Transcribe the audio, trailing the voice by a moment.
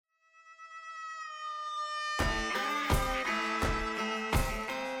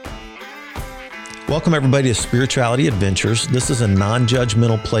Welcome everybody to Spirituality Adventures. This is a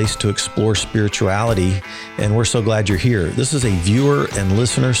non-judgmental place to explore spirituality, and we're so glad you're here. This is a viewer and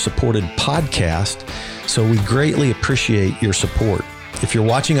listener supported podcast, so we greatly appreciate your support. If you're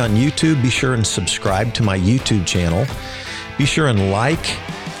watching on YouTube, be sure and subscribe to my YouTube channel. Be sure and like,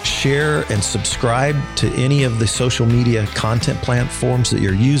 share, and subscribe to any of the social media content platforms that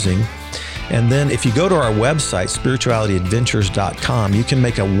you're using. And then if you go to our website, spiritualityadventures.com, you can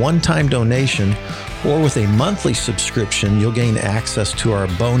make a one-time donation, or with a monthly subscription, you'll gain access to our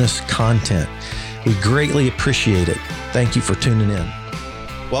bonus content. We greatly appreciate it. Thank you for tuning in.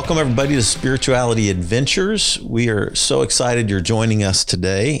 Welcome everybody to Spirituality Adventures. We are so excited you're joining us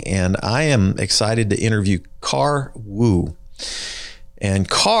today, and I am excited to interview Kar Wu. And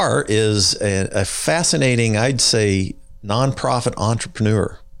Kar is a fascinating, I'd say, nonprofit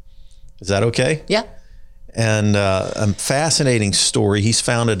entrepreneur. Is that okay? Yeah. And a fascinating story. He's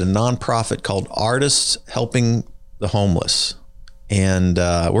founded a nonprofit called Artists Helping the Homeless. And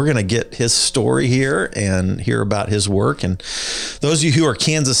we're going to get his story here and hear about his work. And those of you who are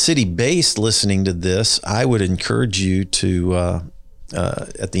Kansas City based listening to this, I would encourage you to,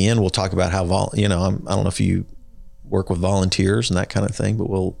 at the end, we'll talk about how, I don't know if you work with volunteers and that kind of thing, but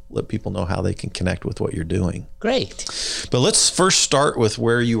we'll let people know how they can connect with what you're doing. Great. But let's first start with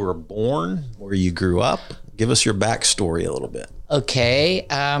where you were born, where you grew up. Give us your backstory a little bit. Okay.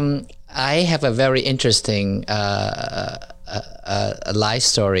 I have a very interesting life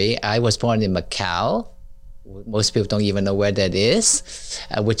story. I was born in Macau. Most people don't even know where that is,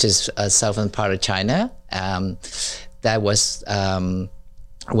 which is a southern part of China. That was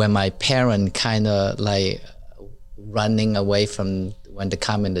when my parents kind of like running away from when the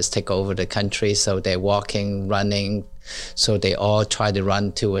communists take over the country. So they're walking, running. So they all try to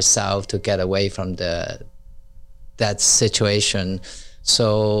run to the south to get away from that situation.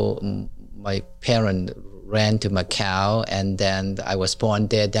 So my parents ran to Macau, and then I was born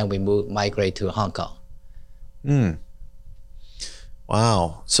there. Then we migrate to Hong Kong.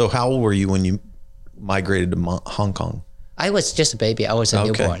 Wow. So how old were you when you migrated to Hong Kong? I was just a baby. I was a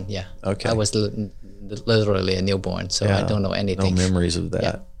newborn. Yeah. Okay. I was literally a newborn, so I don't know anything. No memories of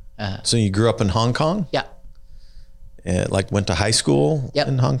that. Yeah. So you grew up in Hong Kong? Yeah. And went to high school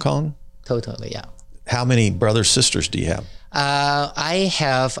in Hong Kong? Totally, yeah. How many brothers, sisters do you have? I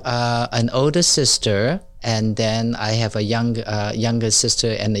have an older sister, and then I have a younger sister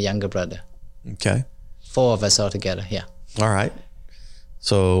and a younger brother. Okay. 4 of us all together, yeah. All right.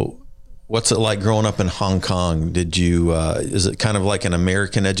 So what's it like growing up in Hong Kong? Did you, is it kind of like an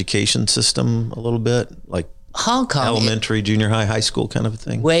American education system a little bit? Like Hong Kong, elementary, junior high, high school kind of a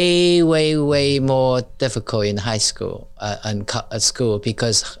thing? Way, way, way more difficult in high school and school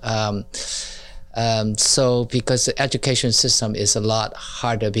because because the education system is a lot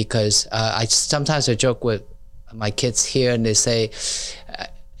harder because sometimes I joke with my kids here and they say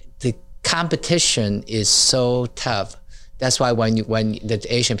the competition is so tough. That's why when the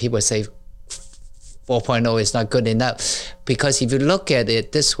Asian people say 4.0 is not good enough, because if you look at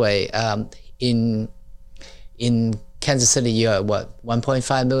it this way, in Kansas City you have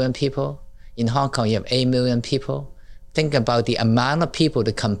 1.5 million people. In Hong Kong you have 8 million people. Think about the amount of people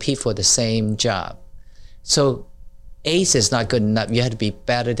to compete for the same job. So A's is not good enough. You have to be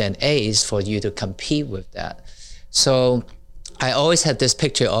better than A's for you to compete with that. So I always had this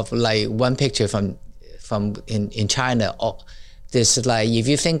picture of like one picture from in China. This like if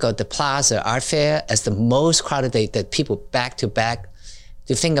you think of the Plaza Art Fair as the most crowded day, that people back to back,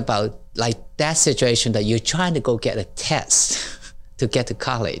 to think about like that situation that you're trying to go get a test to get to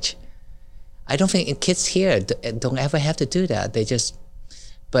college. I don't think kids here don't ever have to do that. They just,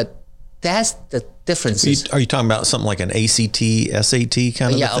 but that's the difference. Are you talking about something like an ACT, SAT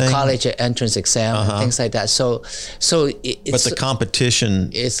kind of thing? Yeah, a college entrance exam, and things like that. So it's, but the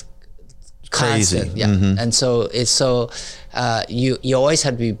competition is crazy. Constant, yeah. And so it's you always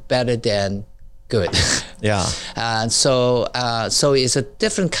have to be better than good. Yeah. And so it's a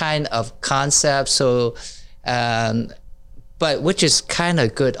different kind of concept. So. But which is kind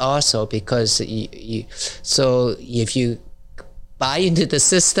of good also because so if you buy into the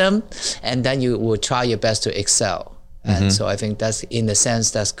system and then you will try your best to excel. And so I think that's, in a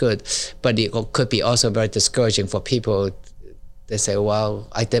sense, that's good. But it could be also very discouraging for people. They say, well,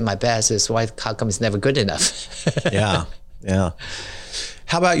 I did my best. How come it's never good enough? Yeah.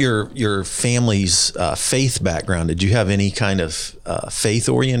 How about your family's faith background? Did you have any kind of faith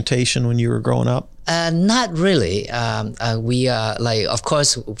orientation when you were growing up? Not really. We are like, of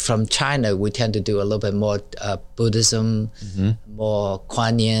course, from China, we tend to do a little bit more Buddhism, more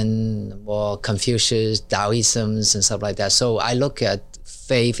Kuan Yin, more Confucius, Taoisms, and stuff like that. So I look at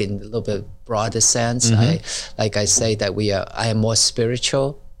faith in a little bit broader sense. I say that I am more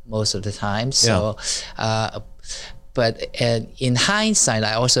spiritual most of the time. So, but in hindsight,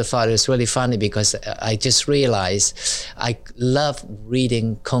 I also thought it was really funny because I just realized I love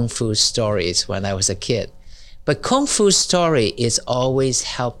reading Kung Fu stories when I was a kid. But Kung Fu story is always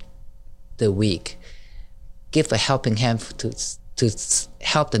help the weak, give a helping hand to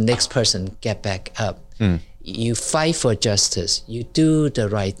help the next person get back up. You fight for justice. You do the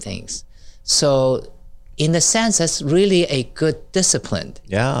right things. So in a sense, that's really a good discipline.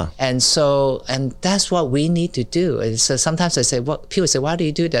 Yeah. And that's what we need to do. And so sometimes I say, people say, why do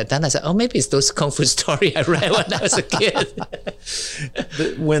you do that? Then I say, oh, maybe it's those Kung Fu story I read when I was a kid.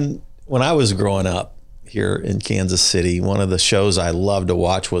 But when I was growing up here in Kansas City, one of the shows I loved to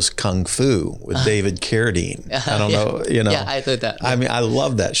watch was Kung Fu with David Carradine. I don't know, Yeah, I heard that. I mean, I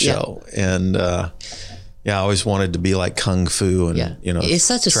love that show. And I always wanted to be like Kung Fu and, it's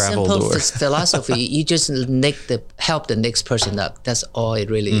such a simple philosophy. You just help the next person up. That's all it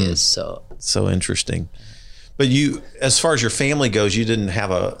really is. So interesting. But as far as your family goes, you didn't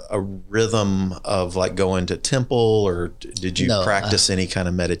have a rhythm of like going to temple, or did you practice any kind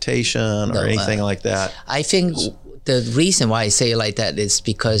of meditation or anything like that? I think the reason why I say it like that is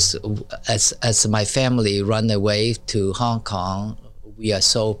because as my family run away to Hong Kong, we are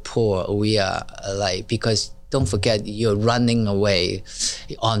so poor. We are because don't forget, you're running away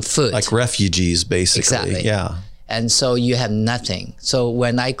on foot. Like refugees, basically. Exactly. Yeah. And so you have nothing. So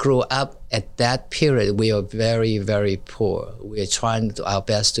when I grew up at that period, we were very, very poor. We were trying our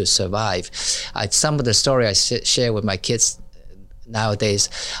best to survive. Some of the story I share with my kids nowadays,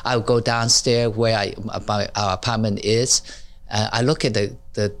 I would go downstairs where our apartment is. I look at the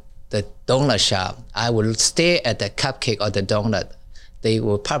donut shop. I would stare at the cupcake or the donut. They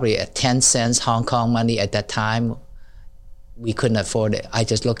were probably at 10 cents Hong Kong money at that time. We couldn't afford it. I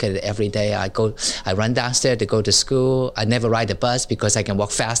just look at it every day. I run downstairs to go to school. I never ride the bus because I can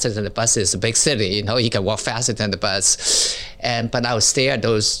walk faster than the bus. It's a big city, you can walk faster than the bus. But I would stare at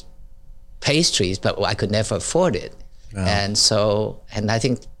those pastries, but I could never afford it. Oh. And I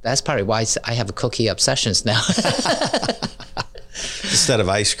think that's probably why I have cookie obsessions now. Instead of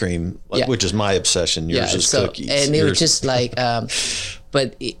ice cream, which is my obsession, yours is cookies. And it was just like,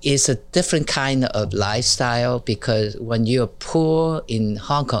 but it's a different kind of lifestyle because when you're poor in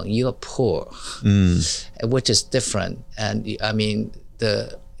Hong Kong, you're poor, which is different. And I mean,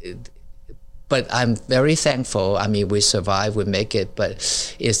 but I'm very thankful. I mean, we survive, we make it, but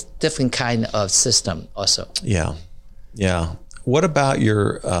it's different kind of system also. Yeah. Yeah. What about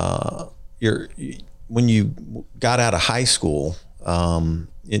when you got out of high school,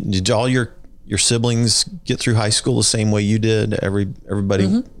 did all your siblings get through high school the same way you did?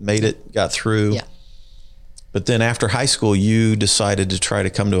 Everybody made it, got through. Yeah. But then after high school, you decided to try to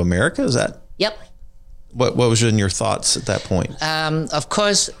come to America. Is that? Yep. What was in your thoughts at that point? Of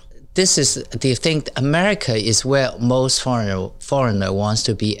course, this is the thing. America is where most foreigner wants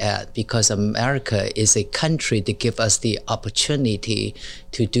to be at because America is a country that gives us the opportunity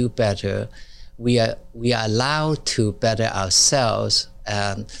to do better. We are allowed to better ourselves,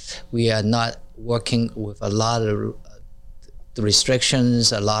 and we are not working with a lot of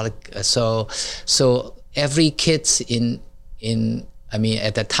restrictions. So every kids at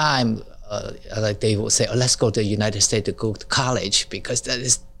the time, like they would say, let's go to the United States to go to college because that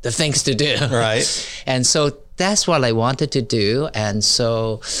is the things to do. Right. And so that's what I wanted to do. And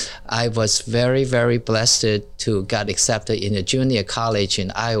so I was very, very blessed to get accepted in a junior college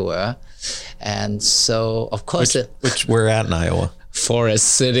in Iowa. And so, of course... Where at in Iowa?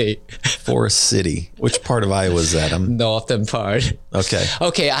 Forest City. Forest City. Which part of Iowa is that? Northern part.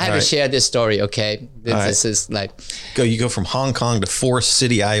 Okay. I have to share this story, okay? This is like... You go from Hong Kong to Forest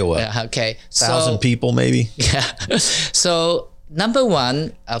City, Iowa. Yeah, okay. 1,000 people, maybe? Yeah. So, number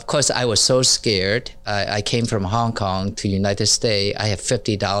one, of course, I was so scared. I came from Hong Kong to United States. I had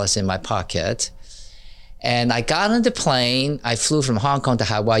 $50 in my pocket. And I got on the plane. I flew from Hong Kong to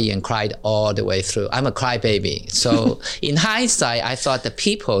Hawaii and cried all the way through. I'm a crybaby. So in hindsight, I thought the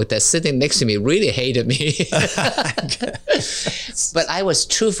people that sitting next to me really hated me. But I was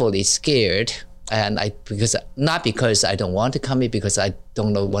truthfully scared. And not because I don't want to come here, because I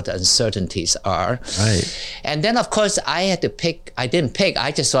don't know what the uncertainties are. Right. And then, of course, I had to pick. I didn't pick.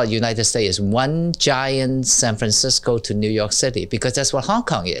 I just thought United States is one giant San Francisco to New York City, because that's what Hong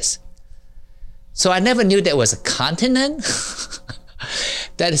Kong is. So I never knew there was a continent.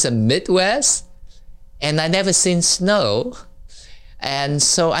 That is a Midwest. And I never seen snow. And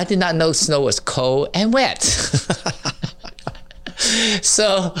so I did not know snow was cold and wet.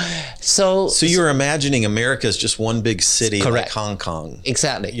 So you were imagining America as just one big city, correct. like Hong Kong.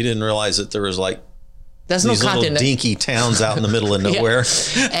 Exactly. You didn't realize that there was like there's no these little continent. dinky towns out in the middle of nowhere.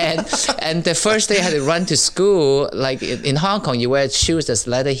 And the first day I had to run to school, like in Hong Kong, you wear shoes that's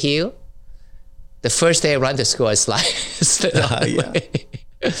leather heel. The first day I run to school, I slid on the way.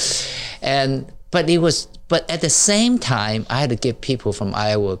 But at the same time, I had to give people from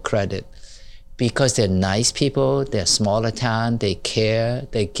Iowa credit because they're nice people, they're smaller town, they care,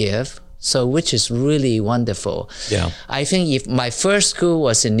 they give. So, which is really wonderful. Yeah. I think if my first school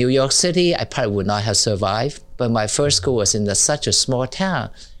was in New York City, I probably would not have survived. But my first school was in such a small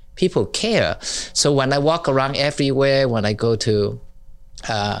town. People care. So when I walk around everywhere, when I go to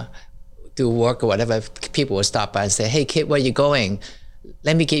do work or whatever, people will stop by and say, "Hey kid, where you going?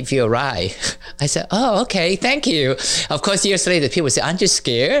 Let me give you a ride." I said, "Oh, okay, thank you." Of course, years later, people say, "Aren't you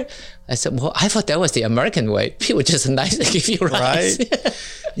scared?" I said, "Well, I thought that was the American way. People just nice to give you rides." Right.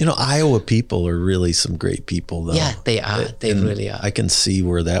 Iowa people are really some great people, though. Yeah, they are. They really are. I can see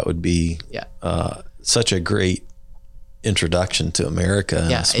where that would be such a great introduction to America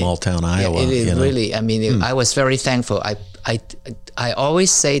in small town Iowa. It is really. I mean, I was very thankful. I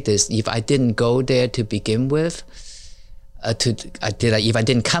always say this: if I didn't go there to begin with, if I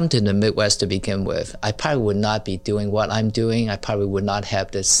didn't come to the Midwest to begin with, I probably would not be doing what I'm doing. I probably would not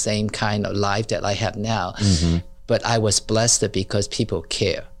have the same kind of life that I have now. Mm-hmm. But I was blessed because people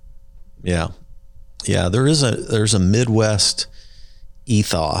care. Yeah. Yeah. There's a Midwest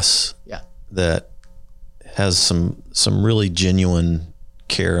ethos that has some really genuine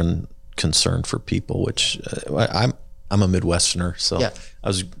care and concern for people, which I'm a Midwesterner. So I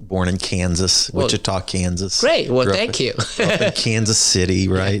was born in Kansas, Wichita, Kansas. Great. Well, thank you. Up in Kansas City,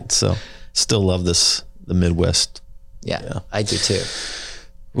 right? Yeah. So still love the Midwest. Yeah, I do too.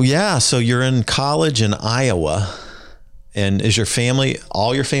 Well, yeah. So you're in college in Iowa, and is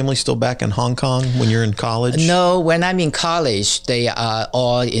all your family still back in Hong Kong when you're in college? No, when I'm in college, they are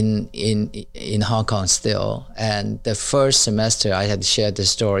all in Hong Kong still. And the first semester, I had shared the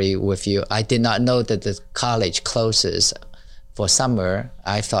story with you. I did not know that the college closes for summer.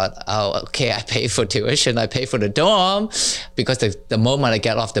 I thought, oh, okay, I pay for tuition, I pay for the dorm, because the moment I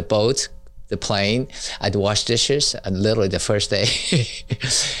get off the boat, the plane, I'd wash dishes, and literally the first day.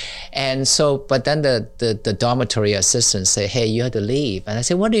 And so, but then the dormitory assistant say, "Hey, you have to leave." And I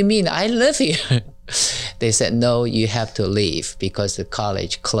said, "What do you mean? I live here." They said, "No, you have to leave because the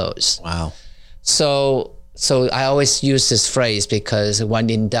college closed." Wow. So I always use this phrase because when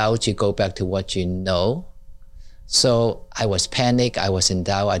in doubt, you go back to what you know. So I was panicked. I was in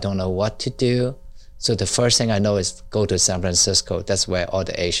doubt. I don't know what to do. So the first thing I know is go to San Francisco. That's where all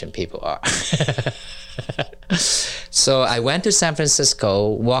the Asian people are. So I went to San Francisco,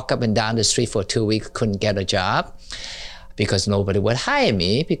 walk up and down the street for 2 weeks, couldn't get a job because nobody would hire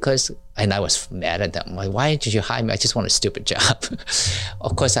me and I was mad at them. Like, why did you hire me? I just want a stupid job.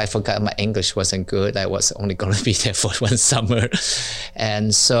 Of course, I forgot my English wasn't good. I was only going to be there for one summer.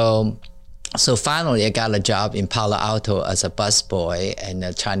 And so finally, I got a job in Palo Alto as a busboy in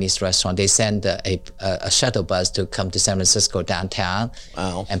a Chinese restaurant. They send a shuttle bus to come to San Francisco downtown.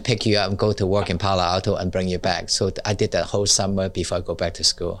 Wow. And pick you up and go to work in Palo Alto and bring you back. So I did that whole summer before I go back to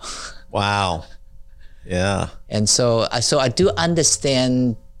school. Wow. Yeah. And so I do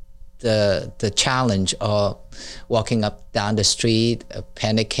understand the challenge of walking up down the street,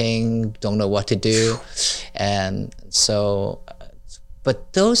 panicking, don't know what to do. And so...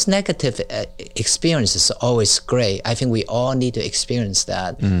 But those negative experiences are always great. I think we all need to experience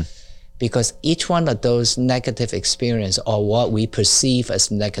that because each one of those negative experiences or what we perceive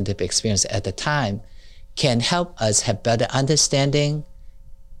as negative experience at the time can help us have better understanding,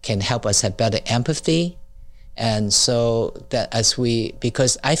 can help us have better empathy. And so that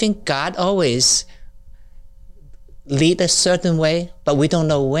because I think God always lead a certain way, but we don't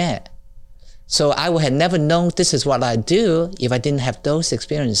know when. So I would have never known this is what I do if I didn't have those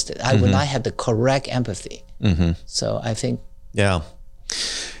experiences. I would not have the correct empathy. Mm-hmm. So I think. Yeah.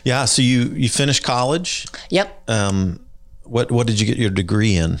 Yeah. So you finished college? Yep. What did you get your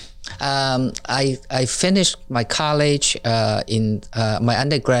degree in? I finished my college my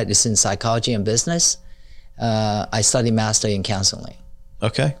undergrad is in psychology and business. I studied master in counseling.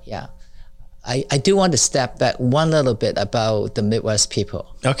 Okay. Yeah. I do want to step back one little bit about the Midwest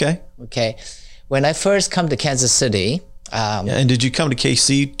people. Okay. Okay. When I first come to Kansas City. And did you come to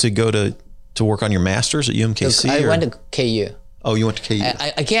KC to go to work on your master's at UMKC? I went to KU. Oh, you went to KU.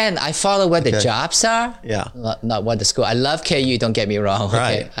 I follow where the jobs are. Yeah. Not what the school. I love KU, don't get me wrong.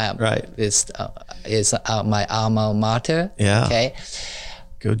 Right. Okay? Right. It's my alma mater. Yeah. Okay.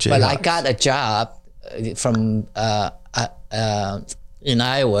 Go Jayhawks. But I got a job from in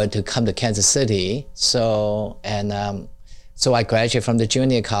Iowa to come to Kansas City. So I graduated from the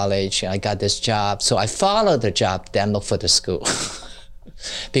junior college. I got this job. So I followed the job, then looked for the school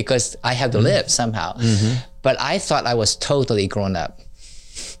because I have to live somehow. But I thought I was totally grown up.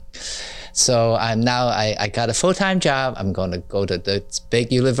 So I got a full-time job. I'm going to go to this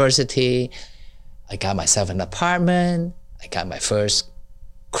big university. I got myself an apartment. I got my first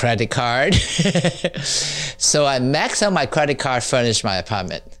credit card. So I maxed out my credit card, furnished my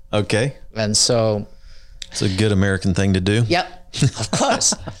apartment. Okay. And so... It's a good American thing to do. Yep, of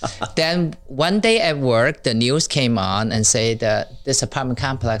course. Then one day at work, the news came on and said that this apartment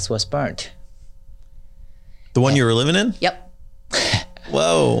complex was burnt. The one you were living in? Yep.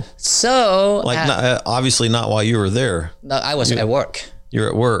 Whoa. So... obviously not while you were there. No, I was at work. You're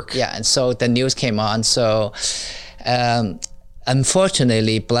at work. Yeah, and so the news came on. So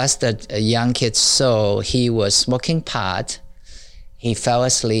unfortunately, bless that young kid's soul, he was smoking pot. He fell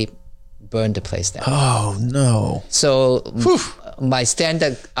asleep, burned the place down. Oh, no. So my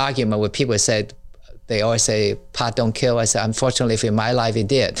standard argument with people said, they always say, pot don't kill. I said, unfortunately, for my life, it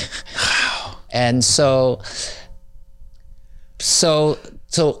did. And so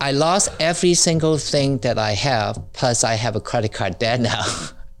I lost every single thing that I have, plus I have a credit card debt now.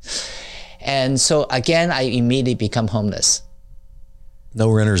 And so again, I immediately become homeless. No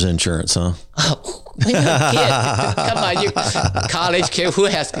renter's insurance, huh? Oh, when you're a kid, come on, you college kid, who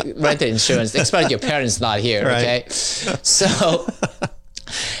has rental insurance? Especially your parents not here, Right. okay? So...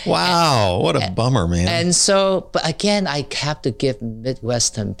 Wow, what a bummer, man. And so, but again, I have to give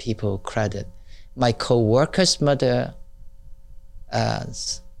Midwestern people credit. My co-worker's mother... I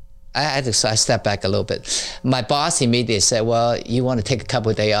step back a little bit. My boss immediately said, well, you want to take a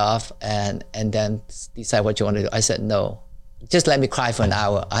couple of days off and then decide what you want to do. I said, no, just let me cry for an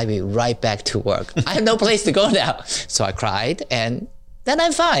hour. I'll be right back to work. I have no place to go now. So I cried and then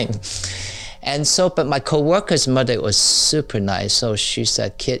I'm fine. And so, but my coworker's mother was super nice. So she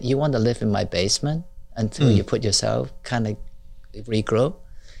said, kid, you want to live in my basement until you put yourself kind of regroup?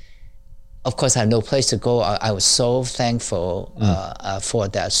 Of course, I have no place to go. I was so thankful for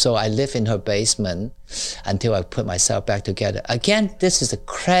that. So I lived in her basement until I put myself back together. Again, this is a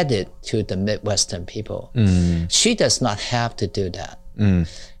credit to the Midwestern people. She does not have to do that.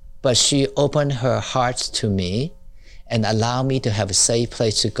 But she opened her heart to me and allowed me to have a safe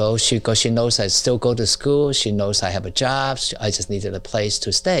place to go. She knows I still go to school. She knows I have a job. I just needed a place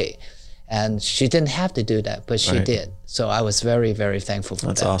to stay. And she didn't have to do that, but she did. So I was very, very thankful for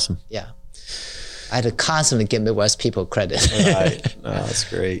that. That's awesome. Yeah. I had to constantly give Midwest people credit. Right. No, that's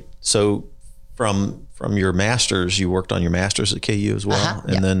great. So from your master's, you worked on your master's at KU as well,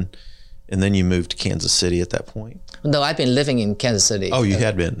 and then you moved to Kansas City at that point? No, I've been living in Kansas City. Oh, you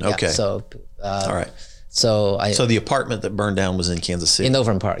had been? Okay. Yeah, so all right. So the apartment that burned down was in Kansas City? In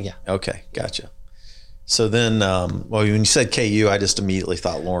Overland Park, yeah. Okay, gotcha. So then, well, when you said KU, I just immediately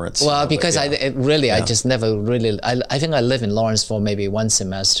thought Lawrence. Well, because I just never really, I think I lived in Lawrence for maybe one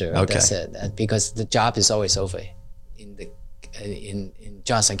semester. Okay. That's it. Because the job is always over in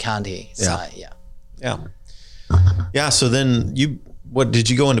Johnson County side. Yeah. Yeah. So then did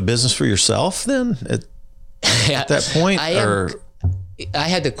you go into business for yourself then at that point? I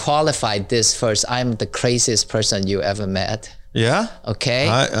had to qualify this first. I'm the craziest person you ever met. Yeah.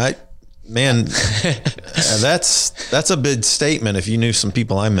 Okay. Man, that's a big statement if you knew some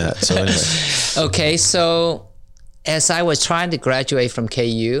people I met. So anyway. Okay, so as I was trying to graduate from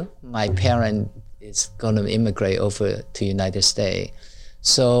KU, my parent is going to immigrate over to United States.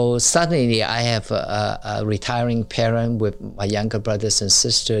 So suddenly I have a retiring parent with my younger brothers and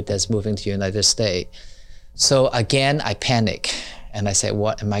sister that's moving to United States. So again, I panic and I say,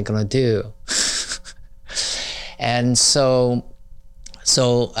 what am I going to do? And so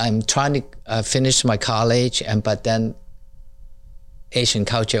I'm trying to finish my college, but then Asian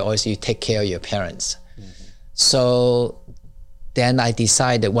culture always you take care of your parents. So then I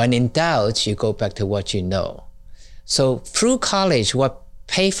decided when in doubt, you go back to what you know. So through college, what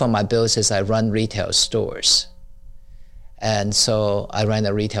paid for my bills is I run retail stores. And so I ran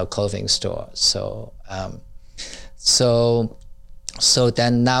a retail clothing store. So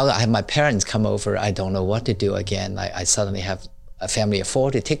then now I have my parents come over. I don't know what to do again. I suddenly have a family of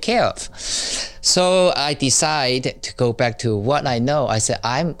 4 to take care of. So I decided to go back to what I know. I said,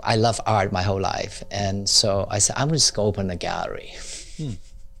 I love art my whole life. And so I said, I'm just going to open a gallery.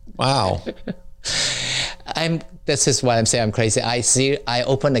 Wow. This is why I'm saying I'm crazy. I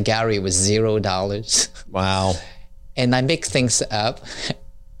opened a gallery with $0. Wow. And I make things up.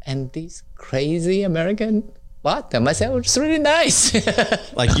 And these crazy American bought them. I said, oh, it's really nice.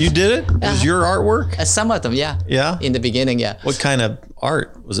 Like you did it? It was your artwork? Some of them, yeah. Yeah? In the beginning, yeah. What kind of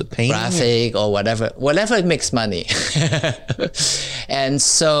art? Was it painting? Graphic or whatever makes money. And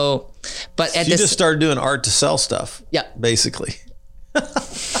so, but at you just started doing art to sell stuff. Yeah. Basically.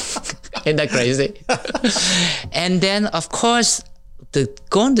 Isn't that crazy? And then, of course,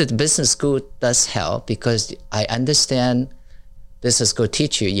 going to the business school does help because I understand business school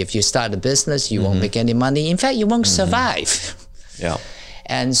teach you if you start a business, you won't make any money. In fact, you won't survive. Yeah.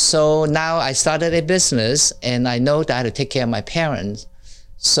 And so now I started a business and I know that I had to take care of my parents.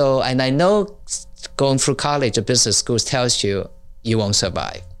 So, and I know going through college or business schools tells you won't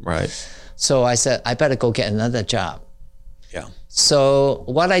survive. Right. So I said, I better go get another job. Yeah. So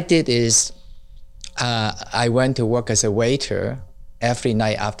what I did is I went to work as a waiter every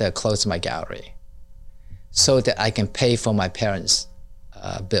night after I closed my gallery so that I can pay for my parents'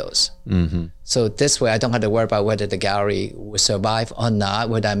 bills. Mm-hmm. So this way I don't have to worry about whether the gallery will survive or not,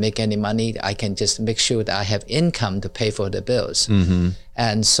 whether I make any money. I can just make sure that I have income to pay for the bills. Mm-hmm.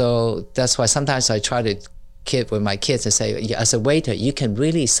 And so that's why sometimes I try to kid with my kids and say, yeah, as a waiter, you can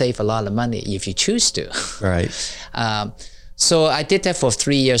really save a lot of money if you choose to. Right. So I did that for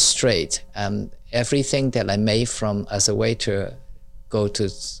 3 years straight. Everything that I made from as a waiter go to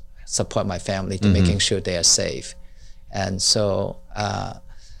support my family, to making sure they are safe. And so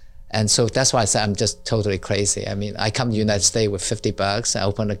that's why I said I'm just totally crazy. I mean, I come to the United States with $50. I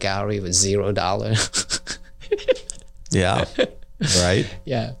open a gallery with $0. Yeah. Right.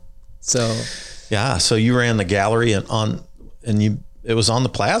 Yeah. So. Yeah. So you ran the gallery it was on the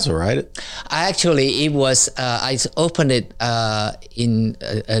plaza, right? It was, I opened it in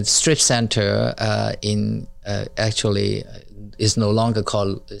a strip center it's no longer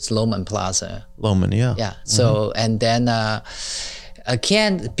called, it's Loman Plaza. Loman, yeah. Yeah. So, and then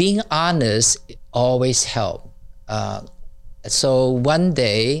again, being honest always help. So one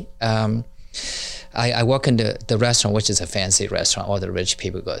day, I work in the restaurant, which is a fancy restaurant. All the rich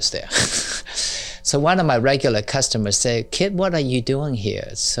people goes there. So one of my regular customers said, "Kid, what are you doing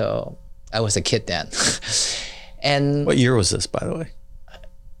here?" So I was a kid then. And what year was this, by the way?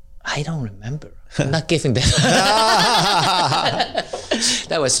 I don't remember. I'm not giving that.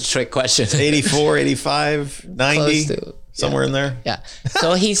 That was a trick question. 84, 85, 90, somewhere in there? Yeah.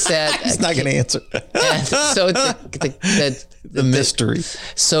 So he said... He's not going to answer. So the mystery.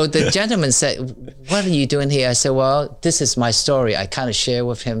 So the gentleman said, "What are you doing here?" I said, "Well, this is my story." I kind of share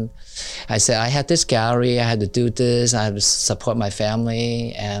with him. I said, I had this gallery, I had to do this, I had to support my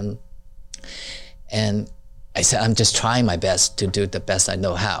family, and I said, I'm just trying my best to do the best I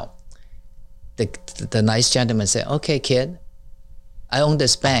know how. The nice gentleman said, "Okay, kid, I own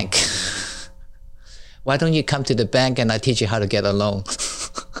this bank. Why don't you come to the bank and I teach you how to get a loan?"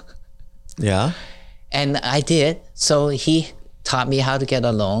 Yeah. And I did. So he taught me how to get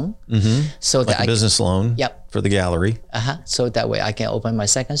a loan. Mm-hmm. So like that a business loan. Yep. For the gallery. So that way I can open my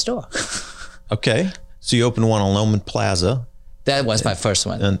second store. Okay. So you opened one on Loman Plaza. That was my first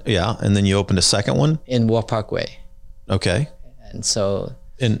one. And then you opened a second one? In Walk Parkway. Okay. And so...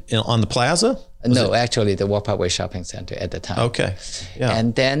 on the plaza? Actually the Walk Parkway Shopping Center at the time. Okay. Yeah.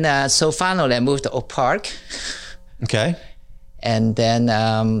 And then, so finally I moved to Oak Park. Okay. And then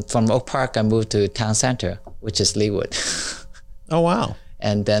from Oak Park, I moved to Town Center, which is Leawood. Oh, wow.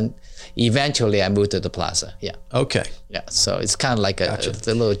 And then eventually I moved to the plaza. Yeah. Okay. Yeah. So it's kind of like a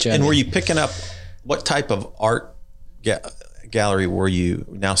little journey. And were you picking up, what type of art gallery were you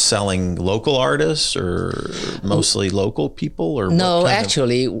now selling? Local artists or mostly local people? Or no,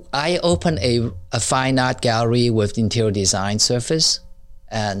 actually, I opened a fine art gallery with interior design service.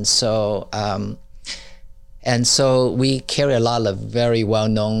 And so we carry a lot of very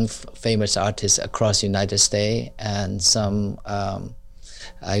well-known, famous artists across the United States, and some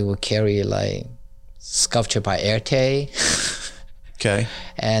I will carry like sculpture by Erte. Okay.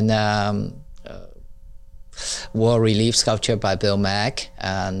 And wall relief sculpture by Bill Mack,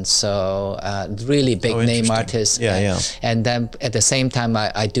 and so really big name artists. Yeah, yeah. And then at the same time,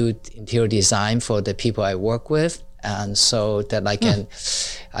 I do interior design for the people I work with, and so that I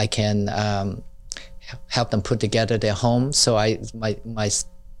can help them put together their home. So my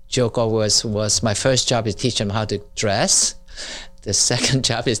joke always was my first job is teach them how to dress. The second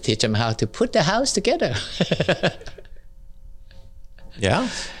job is teach them how to put the house together. Yeah.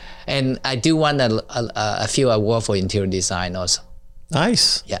 And I do won a few awards for interior design also.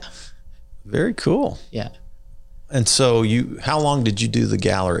 Nice. Yeah. Very cool. Yeah. And so how long did you do the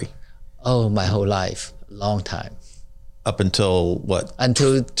gallery? Oh, my whole life. Long time. Up until what?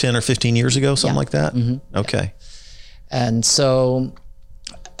 Until 10 or 15 years ago, something like that? Mm-hmm. Okay. And so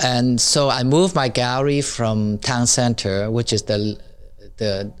And so I moved my gallery from town center, which is the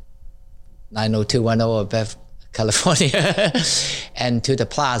 90210 of Bev, California, and to the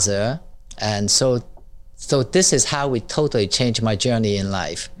plaza. And so this is how we totally changed my journey in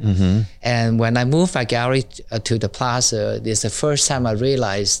life. Mm-hmm. And when I moved my gallery to the plaza, it's the first time I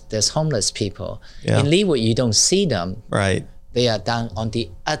realized there's homeless people. Yeah. In Leawood, you don't see them. Right. They are down on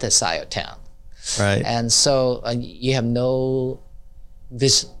the other side of town. Right. And so you have you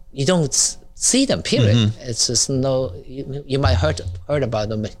don't see them, period. Mm-hmm. It's just you might heard about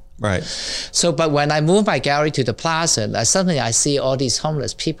them. Right. So, but when I moved my gallery to the plaza, suddenly I see all these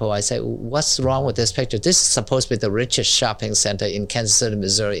homeless people. I say, what's wrong with this picture? This is supposed to be the richest shopping center in Kansas City,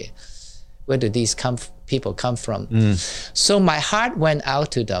 Missouri. Where do these people come from? So my heart went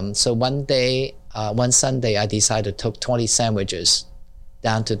out to them. So one Sunday, I decided to take 20 sandwiches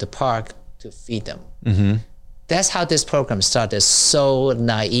down to the park to feed them. Mm-hmm. That's how this program started, so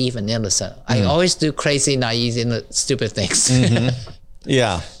naive and innocent. I always do crazy, naive, and stupid things. Mm-hmm.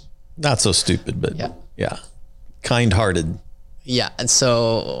 Yeah. Not so stupid, but yeah. Kind-hearted. Yeah, and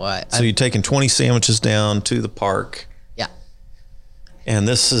so... So you're taking 20 sandwiches down to the park. Yeah. And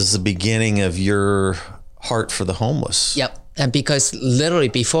this is the beginning of your heart for the homeless. Yep. And because literally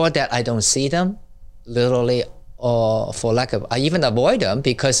before that, I don't see them. Literally, or for lack of... I even avoid them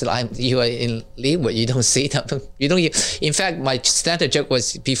because you are in Leawood, you don't see them. In fact, my standard joke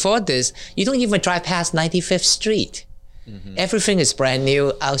was, before this, you don't even drive past 95th Street. Mm-hmm. Everything is brand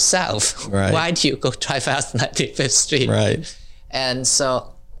new out south. Right. Why do you go drive past 95th Street? Right. And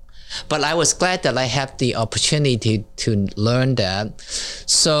so, but I was glad that I had the opportunity to learn that.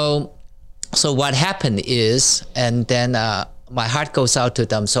 So what happened is, and then my heart goes out to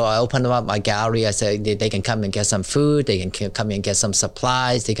them. So I opened up my gallery. I said they can come and get some food. They can come and get some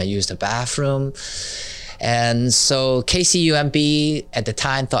supplies. They can use the bathroom. And so KCUMB at the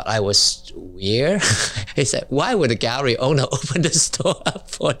time thought I was weird. He said, why would the gallery owner open the store up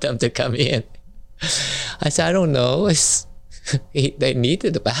for them to come in? I said, I don't know. They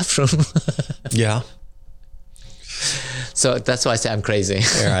needed the bathroom. Yeah. So that's why I say I'm crazy.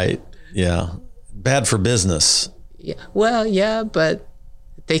 Right. Yeah. Bad for business. Yeah. Well, yeah, but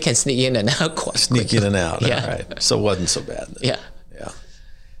they can sneak in and out quite Sneak quickly. in and out. Yeah. All right. So it wasn't so bad then. Yeah. Yeah.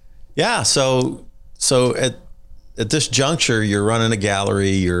 Yeah. So at this juncture, you're running a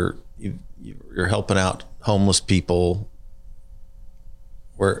gallery, you're helping out homeless people.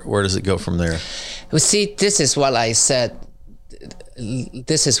 Where does it go from there? Well, see, this is what I said.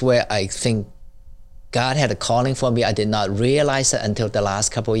 This is where I think God had a calling for me. I did not realize it until the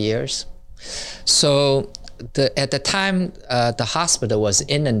last couple of years. So at the time, the hospital was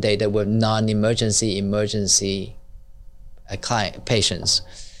inundated with non-emergency patients.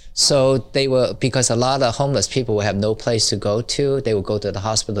 So because a lot of homeless people will have no place to go to, they will go to the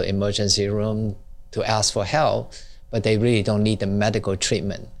hospital emergency room to ask for help, but they really don't need the medical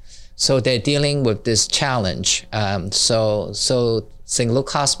treatment. So they're dealing with this challenge. So St. Luke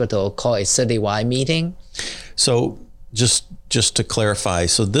Hospital called a citywide meeting. So just to clarify,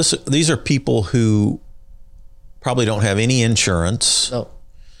 so these are people who probably don't have any insurance. No.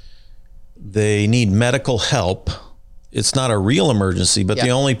 They need medical help. It's not a real emergency, but the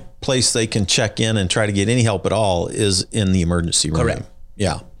only place they can check in and try to get any help at all is in the emergency room. Correct.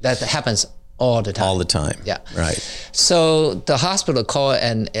 Yeah. That happens all the time. All the time. Yeah. Right. So the hospital called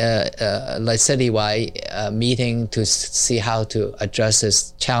like citywide meeting to see how to address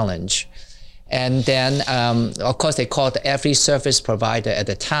this challenge. And then, of course, they called every service provider at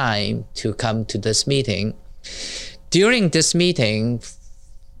the time to come to this meeting. During this meeting,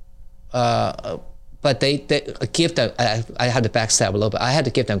 but they give them, I had to backstep a little bit. I had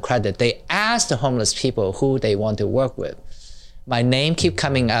to give them credit. They asked the homeless people who they want to work with. My name keep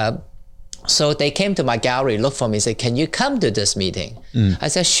coming up. So they came to my gallery, looked for me, said, can you come to this meeting? I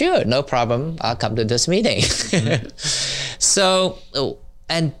said, sure, no problem. I'll come to this meeting. So,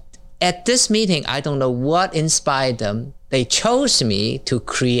 and at this meeting, I don't know what inspired them. They chose me to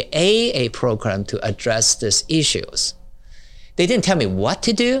create a program to address these issues. They didn't tell me what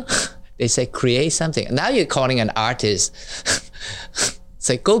to do. They said, create something. Now you're calling an artist.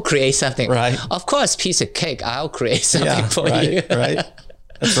 Say, go create something. Right. Of course, piece of cake, I'll create something for you. Right.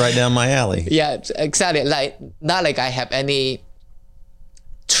 That's right down my alley. Yeah, exactly. Not like I have any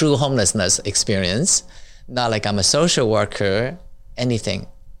true homelessness experience. Not like I'm a social worker, anything.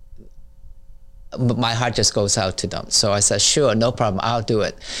 My heart just goes out to them. So I said, sure, no problem, I'll do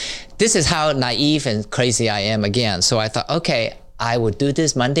it. This is how naive and crazy I am again. So I thought, okay, I will do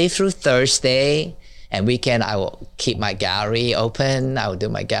this Monday through Thursday, and weekend I will keep my gallery open. I will do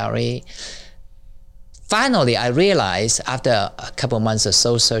my gallery. finally, I realized after a couple of months of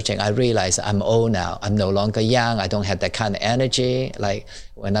soul searching, I realized I'm old now. I'm no longer young. I don't have that kind of energy. Like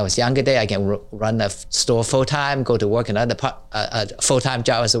when I was younger day, I can run a store full time, go to work another full-time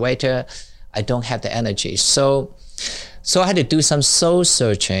job as a waiter. I don't have the energy. So I had to do some soul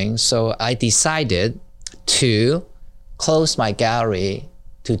searching. So I decided to close my gallery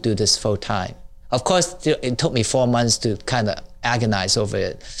to do this full time. Of course, it took me 4 months to kind of agonize over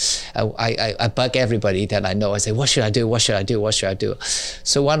it. I bug everybody that I know. I say, what should I do? What should I do? What should I do?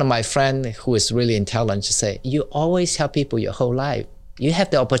 So one of my friends who is really intelligent say, you always help people your whole life. You have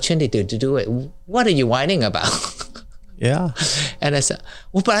the opportunity to do it. What are you whining about? Yeah. And I said,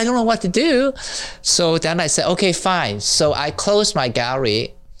 well, but I don't know what to do. So then I said, okay, fine. So I closed my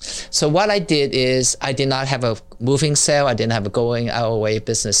gallery. So what I did is I did not have a moving sale. I didn't have a going our way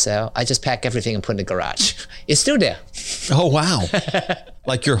business sale. I just packed everything and put in the garage. It's still there. Oh, wow.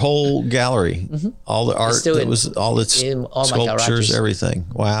 Like your whole gallery, all the art that was, all its sculptures, everything.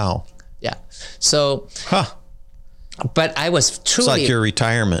 Wow. Yeah. So, but I was truly. It's like your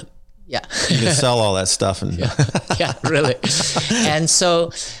retirement. Yeah. You can sell all that stuff. And yeah, really. And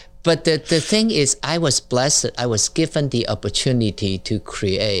so, but the thing is, I was blessed. I was given the opportunity to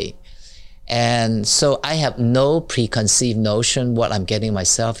create. And so I have no preconceived notion what I'm getting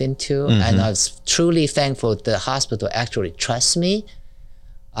myself into. And I was truly thankful the hospital actually trusts me.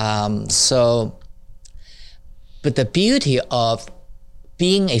 But the beauty of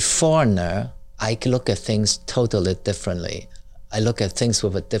being a foreigner, I can look at things totally differently. I look at things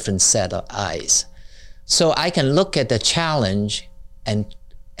with a different set of eyes. So I can look at the challenge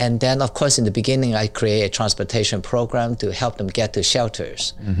and then, of course, in the beginning, I create a transportation program to help them get to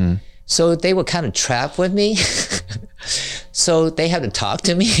shelters. So they were kind of trapped with me. So they had to talk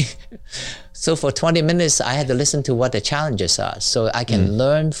to me. So for 20 minutes, I had to listen to what the challenges are so I can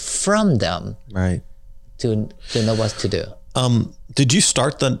learn from them to know what to do. Did you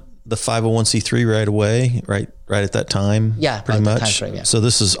start the 501c3 right away, right at that time? Yeah, pretty much. Time frame, yeah. So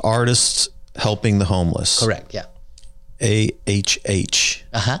this is Artists Helping the Homeless. Correct, yeah. AHH.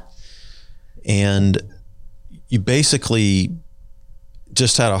 And you basically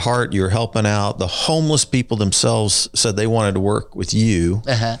just had a heart. You were helping out. The homeless people themselves said they wanted to work with you.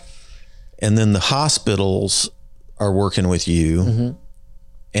 And then the hospitals are working with you.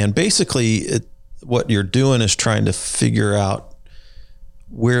 And basically what you're doing is trying to figure out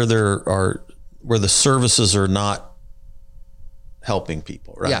where the services are not helping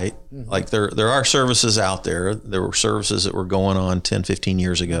people, right? Yeah. Like there are services out there. There were services that were going on 10, 15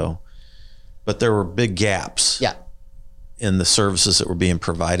 years ago, but there were big gaps in the services that were being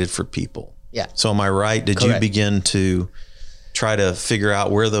provided for people. Yeah. So am I right? Did you begin to try to figure out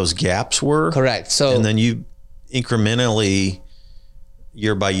where those gaps were? Correct. So, and then you incrementally,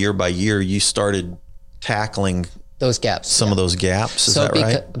 year by year, you started tackling those gaps, some of those gaps. Is that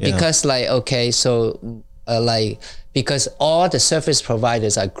right? Because because all the service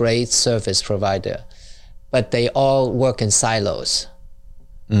providers are great service provider, but they all work in silos.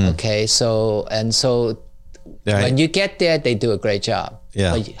 Okay, so when you get there, they do a great job.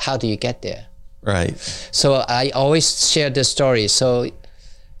 Yeah. But how do you get there? Right. So I always share this story. So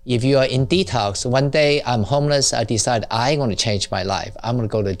if you are in detox, one day I'm homeless, I decide I'm going to change my life. I'm going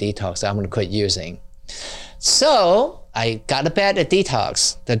to go to detox. I'm going to quit using. So I got a bed at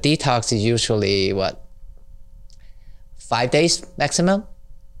detox. The detox is usually 5 days maximum.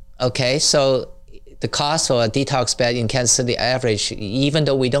 Okay, so the cost for a detox bed in Kansas City average, even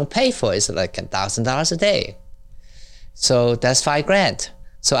though we don't pay for it, is like $1,000 a day. So that's $5,000.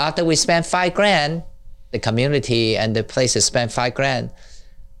 So after we spend $5,000, the community and the places spend $5,000,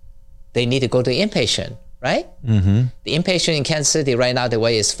 they need to go to inpatient, right? The inpatient in Kansas City right now, the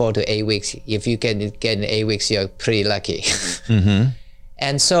wait is 4 to 8 weeks. If you get in 8 weeks, you're pretty lucky.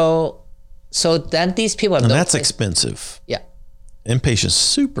 And so then these people have that's expensive. Yeah. Inpatient's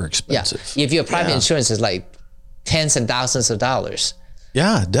super expensive. Yeah. If your private insurance is like tens and thousands of dollars.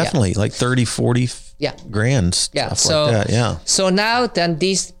 Yeah, definitely. Like 30, 40 grand, stuff like that. Yeah. So now then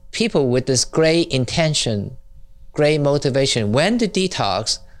these people with this great intention, great motivation, when the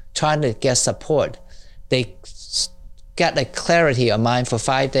detox, trying to get support, they get a clarity of mind for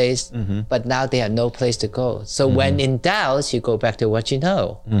 5 days, but now they have no place to go. So when in doubt, you go back to what you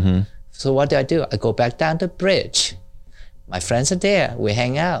know. So what do? I go back down the bridge. My friends are there. We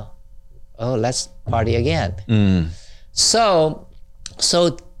hang out. Oh, let's party again. So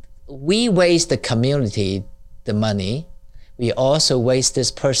we waste the community the money. We also waste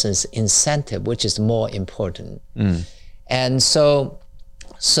this person's incentive, which is more important. And so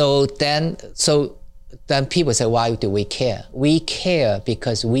then people say, why do we care? We care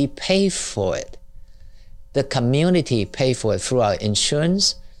because we pay for it. the community pay for it through our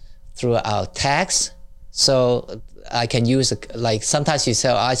insurance, through our tax. So I can use, like sometimes you say,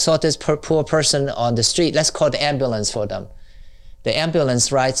 I saw this poor person on the street, let's call the ambulance for them. The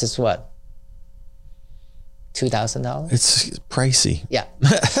ambulance rides is what? $2,000? It's pricey. Yeah.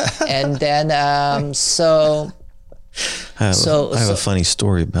 And then, I have a funny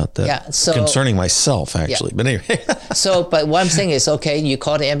story about that. Yeah, so, concerning myself, actually. Yeah. But anyway. But one thing is, okay, you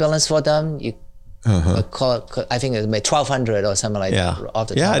call the ambulance for them, you call, I think it's $1,200 or something like that. Off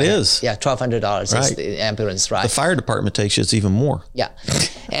the top it is. Yeah, $1,200 is the ambulance ride. The fire department takes you, it's even more. Yeah.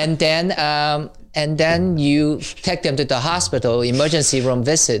 And then you take them to the hospital, emergency room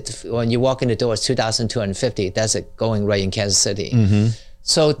visit. When you walk in the door, it's $2,250. That's it going right in Kansas City. Mm-hmm.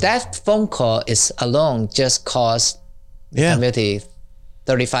 So that phone call is alone just cost the community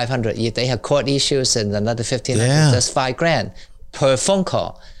 $3,500. If they have court issues and another $1,500, that's $5,000 per phone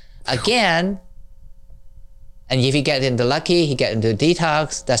call. Again, and if you get into lucky, you get into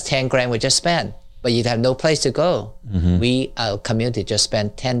detox, that's $10,000 we just spent. But you have no place to go. Mm-hmm. Our community just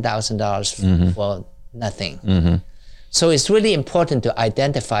spent $10,000 for nothing. Mm-hmm. So it's really important to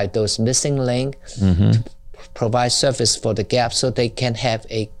identify those missing links, to provide service for the gap, so they can have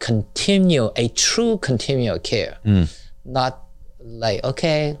a true continual care. Not like,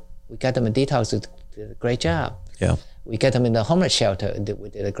 okay, we got them in detox, we did a great job. Yeah. We got them in the homeless shelter, we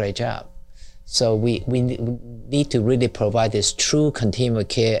did a great job. So we need to really provide this true continual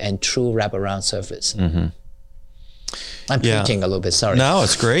care and true wraparound service. Mm-hmm. I'm preaching a little bit, sorry. No,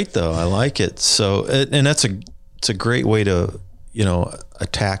 it's great though. I like it. So, and it's a great way to,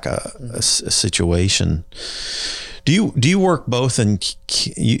 attack a situation. Do you work both in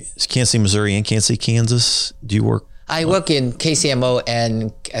Kansas City, Missouri and Kansas City, Kansas? Do you work? I work in KCMO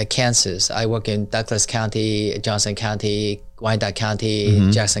and Kansas. I work in Douglas County, Johnson County, Wyandotte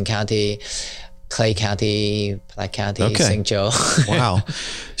County, Jackson County, Clay County, Platte County, St. Joe. Wow.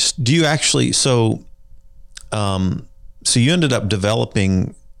 Do you actually, so you ended up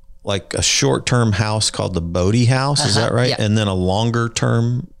developing like a short-term house called the Bodie House, is that right? Yeah. And then a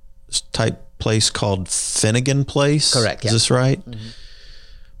longer-term type place called Finnegan Place? Correct, Is this right? Mm-hmm.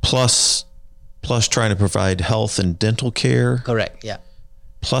 Plus trying to provide health and dental care. Correct, yeah.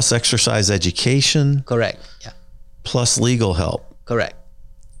 Plus exercise education. Correct, yeah. Plus legal help. Correct.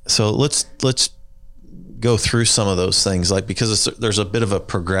 So let's go through some of those things, like, because there's a bit of a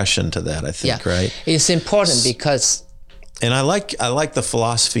progression to that, I think, right? It's important because... And I like the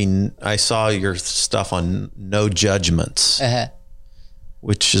philosophy. I saw your stuff on no judgments,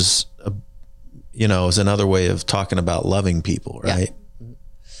 which is, is another way of talking about loving people, right? Yeah.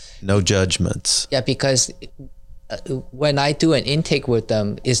 No judgments. Yeah, because when I do an intake with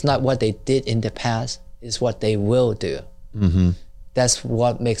them, it's not what they did in the past, it's what they will do. Mm-hmm. That's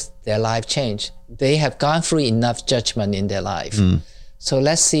what makes their life change. They have gone through enough judgment in their life. So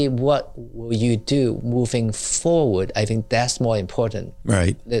let's see, what will you do moving forward? I think that's more important.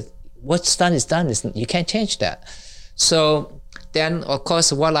 Right. What's done is done. You can't change that. So then, of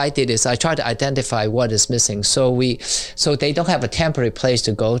course, what I did is I tried to identify what is missing. So they don't have a temporary place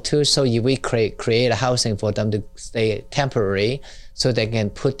to go to. So we create a housing for them to stay temporary, so they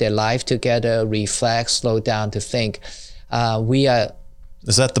can put their life together, reflect, slow down to think.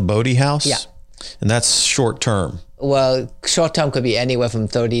 Is that the Bodie House? Yeah. And that's short term. Well, short term could be anywhere from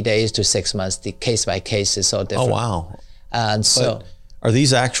 30 days to 6 months. The case by case is all different. Oh, wow. And so, are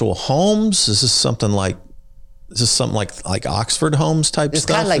these actual homes? Is this something like Oxford Homes type it's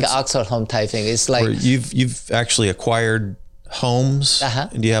stuff? It's kind of like an Oxford Home type thing. It's like you've actually acquired homes.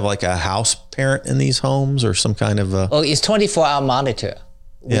 And do you have like a house parent in these homes, or some kind of a? Oh, it's 24-hour monitor.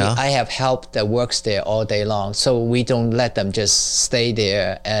 I have help that works there all day long, so we don't let them just stay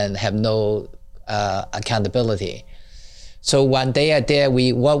there and have no accountability. So when they are there,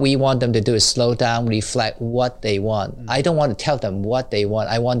 what we want them to do is slow down, reflect what they want. I don't want to tell them what they want.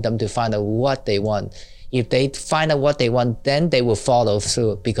 I want them to find out what they want. If they find out what they want, then they will follow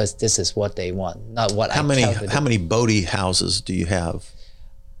through, because this is what they want, not what I tell them to do. How many Bodie houses do you have?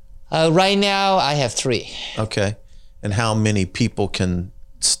 Right now, I have 3. Okay. And how many people can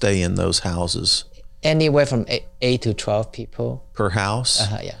stay in those houses? Anywhere from 8 to 12 people. Per house?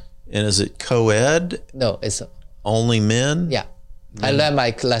 Yeah. And is it co-ed? No, it's... Only men? Yeah. Men. I learned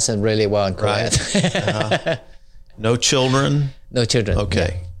my lesson really well in co-ed. Right. No children? No children.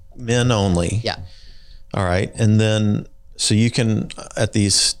 Okay. Yeah. Men only. Yeah. All right. And then, so you can, at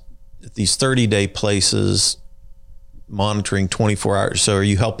these 30-day places, monitoring 24 hours. So are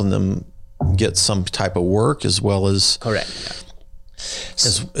you helping them get some type of work as well as? Correct. Yeah.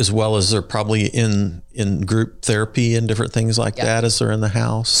 As well as they're probably in group therapy and different things like that as they're in the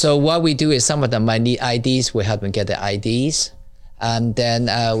house. So what we do is some of them might need IDs. We help them get the IDs. And then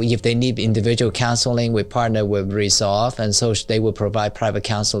if they need individual counseling, we partner with Resolve. And so they will provide private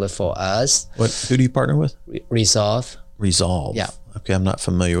counselor for us. Who do you partner with? Resolve. Resolve. Yeah. Okay, I'm not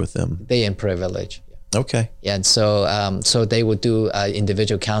familiar with them. They in Privilege. Okay. Yeah, and so they will do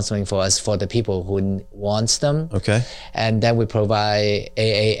individual counseling for us for the people who wants them. Okay. And then we provide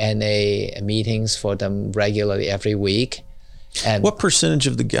AANA meetings for them regularly every week. And what percentage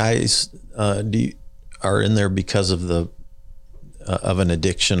of the guys are in there because of of an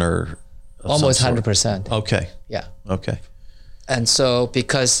addiction or almost 100%? Okay. Yeah. Okay. And so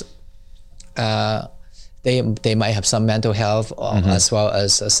because they might have some mental health as well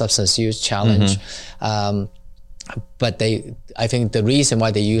as a substance use challenge. But I think the reason why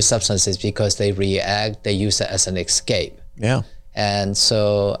they use substance is because they use it as an escape. Yeah. And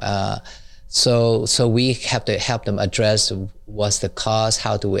so we have to help them address what's the cause,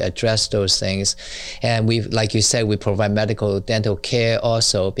 how do we address those things. And like you said, we provide medical dental care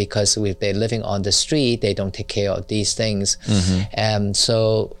also, because if they're living on the street, they don't take care of these things. And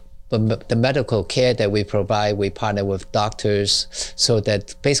so but the medical care that we provide, we partner with doctors so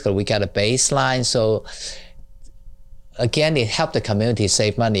that basically we got a baseline. So again, it helped the community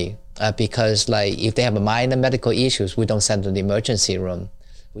save money because like if they have minor medical issues, we don't send them to the emergency room.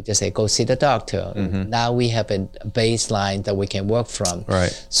 We just say, go see the doctor. Now we have a baseline that we can work from.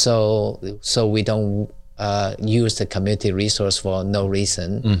 Right. So we don't use the community resource for no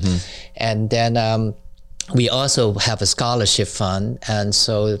reason. And then we also have a scholarship fund. And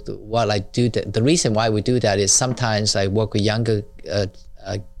so what I do, the reason why we do that is sometimes I work with younger,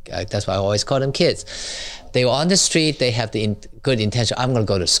 that's why I always call them kids. They were on the street, they have the good intention, I'm gonna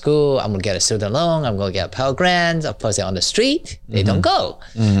go to school, I'm gonna get a student loan, I'm gonna get a Pell Grant. Of course, they're on the street, they don't go.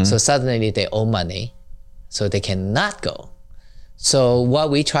 So suddenly they owe money, so they cannot go. So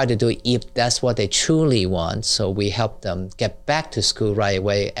what we try to do, if that's what they truly want, so we help them get back to school right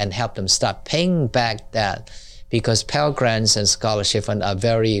away and help them start paying back that, because Pell Grants and scholarship fund are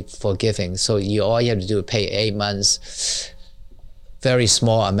very forgiving. So all you have to do is pay 8 months, very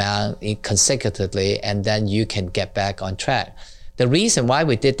small amount consecutively, and then you can get back on track. The reason why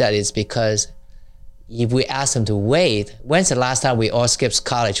we did that is because if we ask them to wait, when's the last time we all skipped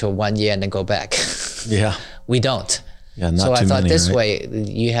college for 1 year and then go back? Yeah. We don't. Yeah, not so I too thought many, this right? way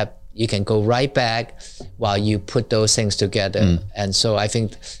you can go right back while you put those things together. And so I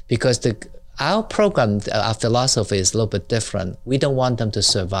think because our program, our philosophy is a little bit different. We don't want them to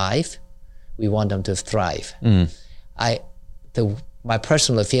survive. We want them to thrive. My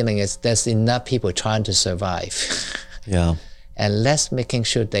personal feeling is there's enough people trying to survive. Yeah. And less making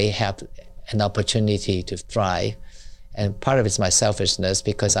sure they have an opportunity to thrive. And part of it's my selfishness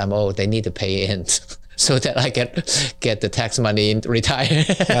because I'm old, they need to pay in so that I can get the tax money and retire.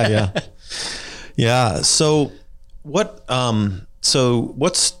 Yeah. So what's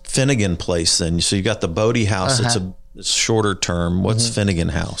Finnegan Place then? So you got the Bodie House, it's a shorter term. What's Finnegan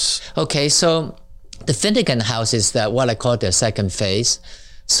House? Okay, so the Finnegan House is what I call the second phase.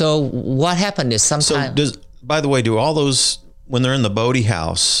 So what happened is sometimes... So by the way, do all those, when they're in the Bodie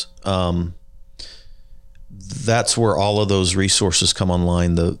House, that's where all of those resources come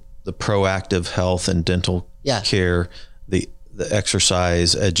online, the proactive health and dental care, the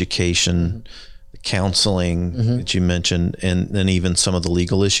exercise, education, the counseling that you mentioned, and then even some of the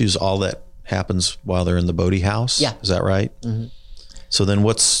legal issues, all that happens while they're in the Bodie House? Yeah. Is that right? So then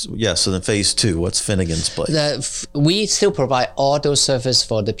so then phase 2, what's Finnegan's Place? We still provide all those services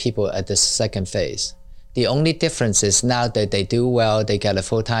for the people at the second phase. The only difference is now that they do well, they get a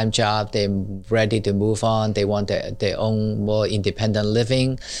full-time job, they're ready to move on, they want their own more independent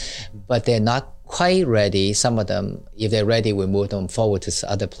living, but they're not quite ready. Some of them, if they're ready, we move them forward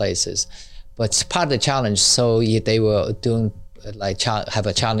to other places. But it's part of the challenge, so if they were doing have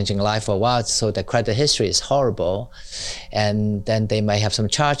a challenging life for a while, so the credit history is horrible, and then they might have some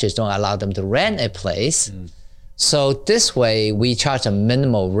charges, don't allow them to rent a place. So this way, we charge a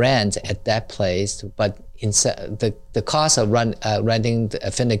minimal rent at that place, but the cost of renting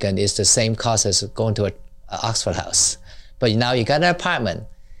a Finnegan is the same cost as going to an Oxford House. But now you got an apartment.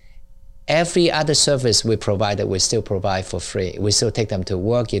 Every other service we provided, we still provide for free. We still take them to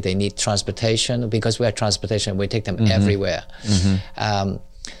work if they need transportation. Because we have transportation, we take them everywhere.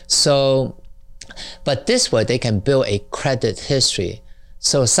 But this way, they can build a credit history.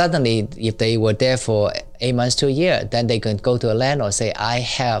 So suddenly, if they were there for 8 months to a year, then they can go to a landlord and say, I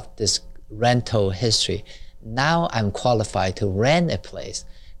have this rental history. Now I'm qualified to rent a place.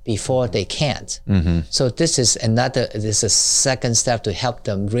 before they can't. So this is a second step to help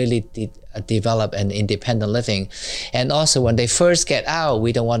them really develop an independent living. And also when they first get out,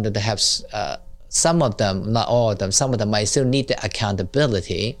 we don't want them to have, some of them, not all of them, some of them might still need the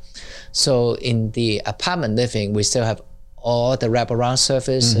accountability. So in the apartment living, we still have all the wraparound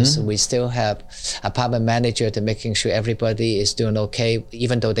services. We still have apartment manager to making sure everybody is doing okay,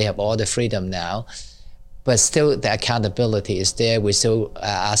 even though they have all the freedom now. But still the accountability is there. We still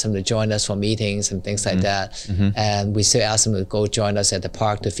ask them to join us for meetings and things like that. And we still ask them to go join us at the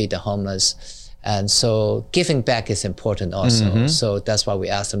park to feed the homeless. And so giving back is important also. So that's why we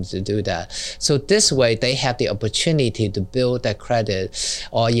ask them to do that. So this way they have the opportunity to build their credit,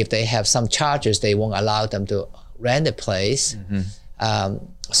 or if they have some charges, they won't allow them to rent a place.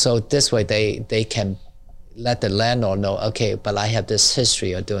 So this way they can let the landlord know, okay, but I have this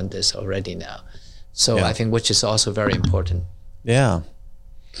history of doing this already now. So I think, which is also very important. Yeah.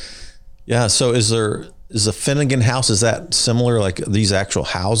 So is the Finnegan house, is that similar, like these actual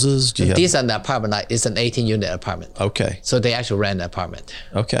houses? These are the apartment. It's an 18-unit apartment. Okay. So they actually rent an apartment.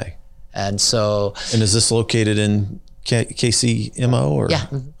 Okay. And is this located in KCMO or? Yeah.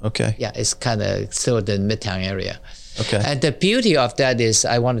 Okay. Yeah, it's kind of still the Midtown area. Okay. And the beauty of that is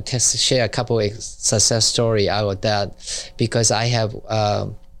I want to share a couple of success story out of that, because I have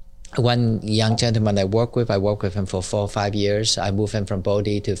one young gentleman I work with him for 4 or 5 years. I moved him from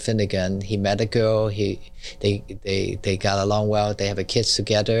Bodie to Finnegan. He met a girl. They got along well. They have a kids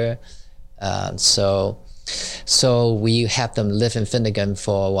together. So we have them live in Finnegan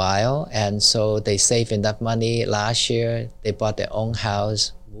for a while. And so they saved enough money. Last year, they bought their own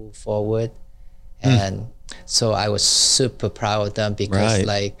house, moved forward. And so I was super proud of them because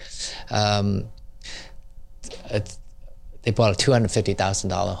they bought a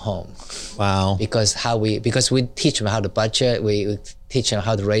 $250,000 home. Wow. Because we teach them how to budget, we teach them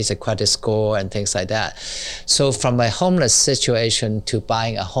how to raise a credit score and things like that. So from a homeless situation to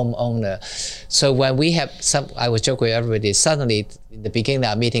buying a homeowner. So when we have I would joke with everybody, suddenly in the beginning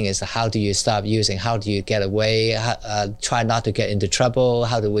of our meeting is how do you stop using, how do you get away, try not to get into trouble,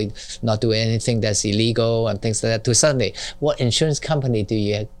 how do we not do anything that's illegal and things like that, to suddenly, what insurance company do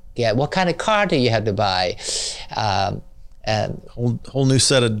you get, what kind of car do you have to buy, and whole new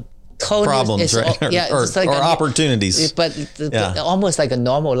set of problems, right? Or opportunities. But almost like a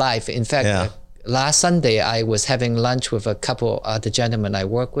normal life. In fact, last Sunday I was having lunch with a couple of the gentlemen I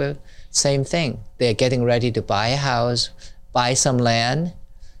work with. Same thing. They're getting ready to buy a house, buy some land.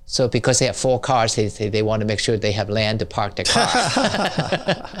 So because they have 4 cars, they want to make sure they have land to park their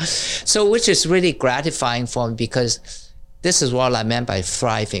car. So which is really gratifying for them, because this is what I meant by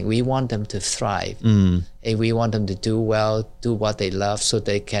thriving. We want them to thrive. And we want them to do well, do what they love, so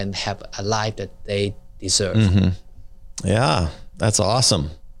they can have a life that they deserve. Yeah, that's awesome.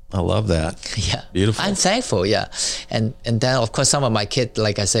 I love that. Yeah. Beautiful. I'm thankful, And then, of course, some of my kids,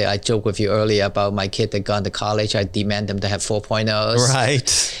 like I say, I joked with you earlier about my kid that gone to college. I demand them to have 4.0s.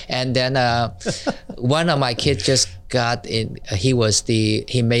 Right. And then one of my kids just got in, he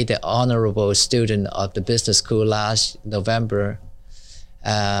made the honorable student of the business school last November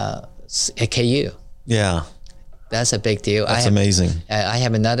at KU. Yeah. That's a big deal. That's amazing. I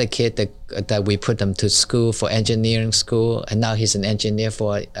have another kid that we put them to school for engineering school, and now he's an engineer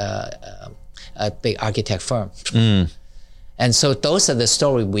for a big architect firm. And so those are the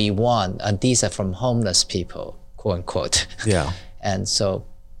story we want, and these are from homeless people, quote unquote. Yeah. And so,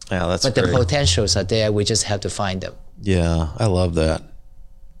 that's but great. The potentials are there. We just have to find them. Yeah, I love that.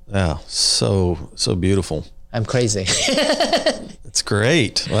 Yeah, so beautiful. I'm crazy. That's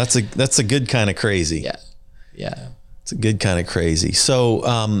great. Well, that's a good kind of crazy. Yeah. It's a good kind of crazy.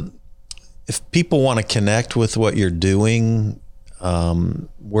 So if people want to connect with what you're doing, do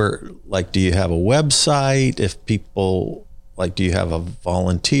you have a website? If people do you have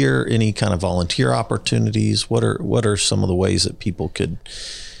any kind of volunteer opportunities? What are some of the ways that people could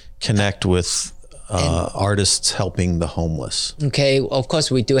connect with artists helping the homeless? Okay. Of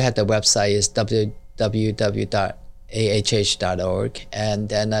course, we do have the website. It's www.ahh.org, and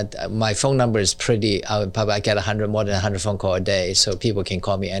then my phone number is I get more than 100 phone calls a day, so people can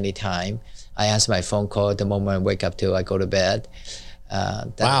call me anytime. I answer my phone call the moment I wake up till I go to bed.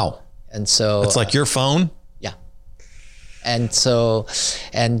 Wow. And so it's like your phone? Yeah. And so,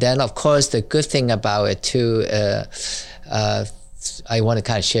 and then of course the good thing about it too, I want to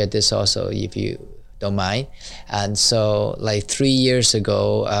kind of share this also, if you don't mind. And so 3 years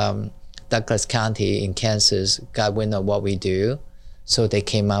ago, Douglas County in Kansas got wind of what we do. So they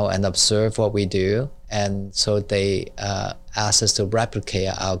came out and observed what we do. and so they asked us to replicate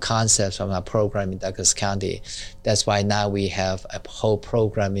our concepts from our program in Douglas County. That's why now we have a whole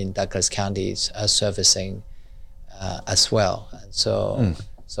program in Douglas County servicing as well. And so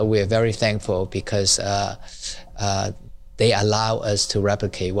we are very thankful because they allow us to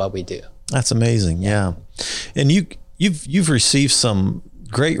replicate what we do. That's amazing. Yeah. And you've received some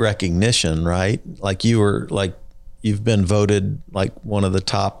great recognition, right? Like you've been voted like one of the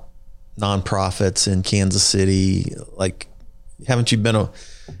top nonprofits in Kansas City. Like, haven't you been at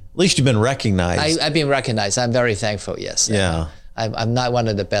least you've been recognized? I've been recognized. I'm very thankful. Yes. Yeah. I'm not one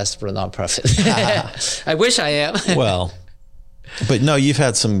of the best for nonprofit. I wish I am. Well, but no, you've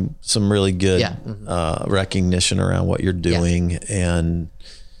had some really good recognition around what you're doing. And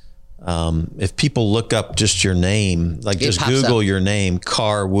if people look up just your name, like just Google up your name,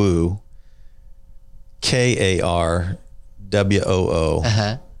 Kar Woo, KARWOO,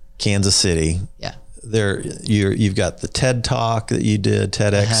 Kansas City. Yeah. You've got the TED Talk that you did,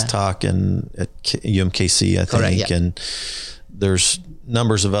 TEDx talk at UMKC, I think. Correct, yeah. And there's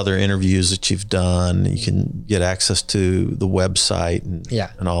numbers of other interviews that you've done. You can get access to the website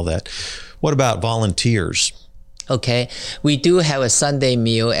and all that. What about volunteers? Okay, we do have a Sunday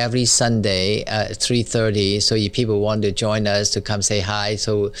meal every Sunday at 3:30. So if people want to join us to come say hi,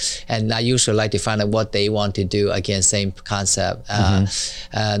 and I usually like to find out what they want to do. Again, same concept.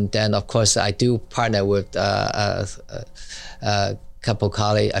 And then of course I do partner with a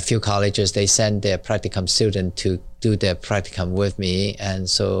few colleges. They send their practicum student to do their practicum with me, and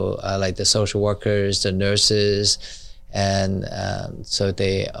so like the social workers, the nurses. And so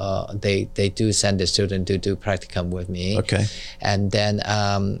they do send the student to do practicum with me. Okay. And then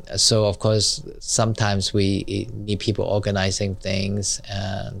so of course sometimes we need people organizing things,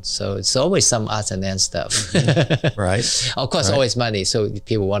 and so it's always some odds and ends stuff. Right. Of course, always money. So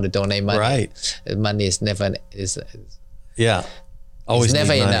people want to donate money. Right. Money is never yeah. Always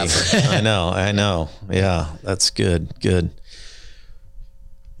never enough. I know. Yeah, that's good.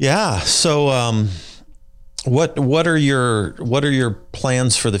 Yeah. So. What are your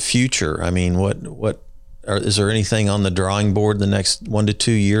plans for the future? I mean, is there anything on the drawing board the next 1 to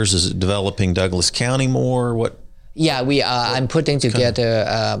 2 years? Is it developing Douglas County more? What? Yeah, we are. I'm putting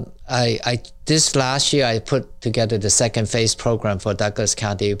together. This last year I put together the second phase program for Douglas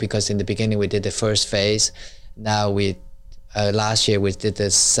County, because in the beginning we did the first phase. Now last year we did the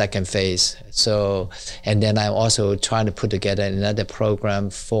second phase. So, and then I'm also trying to put together another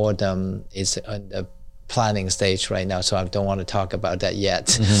program for them. It's on the planning stage right now, so I don't want to talk about that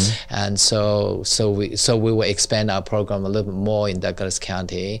yet. And so we will expand our program a little bit more in Douglas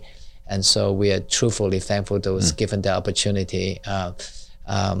County, and so we are truthfully thankful to was given the opportunity.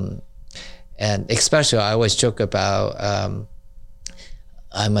 And especially, I always joke about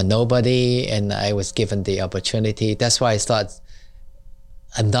I'm a nobody, and I was given the opportunity. That's why I thought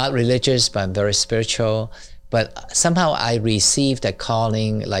I'm not religious, but I'm very spiritual. But somehow I received a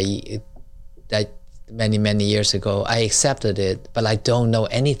calling like that. Many years ago, I accepted it, but I don't know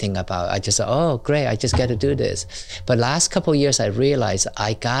anything about it. I just said, oh, great, I just get to do this. But last couple of years, I realized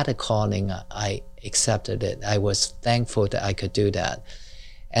I got a calling. I accepted it. I was thankful that I could do that.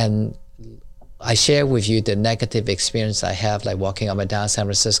 And I share with you the negative experience I have, like walking up and down San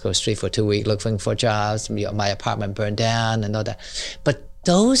Francisco street for 2 weeks, looking for jobs, my apartment burned down and all that. But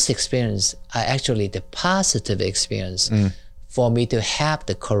those experiences are actually the positive experience for me to have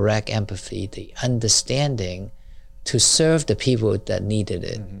the correct empathy, the understanding to serve the people that needed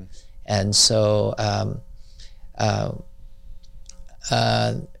it. And so I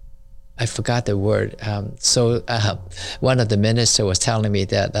forgot the word. One of the ministers was telling me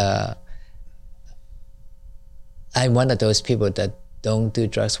that I'm one of those people that don't do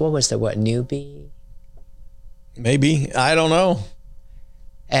drugs. What was the word? Newbie? Maybe. I don't know.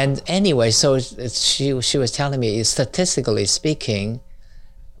 And anyway, so she was telling me, statistically speaking,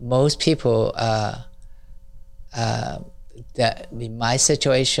 most people that in my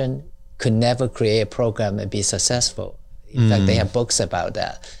situation could never create a program and be successful. In fact, they have books about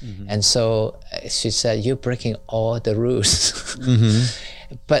that. And so she said, you're breaking all the rules.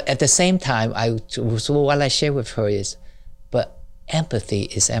 But at the same time, so what I share with her is, but empathy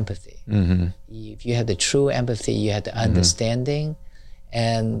is empathy. If you have the true empathy, you have the understanding,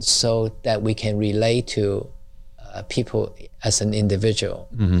 and so that we can relate to people as an individual.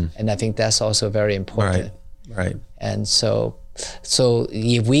 And I think that's also very important. Right. And so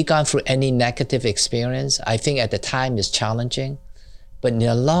if we gone through any negative experience, I think at the time it's challenging, but in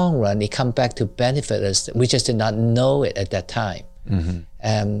the long run, it comes back to benefit us. We just did not know it at that time.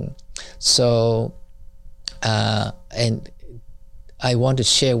 And I want to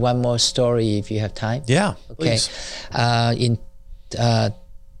share one more story if you have time. Yeah, Okay. please. In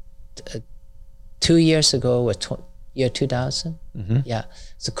 2 years ago, or year 2000, yeah.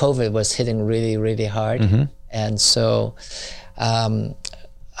 So COVID was hitting really, really hard, and so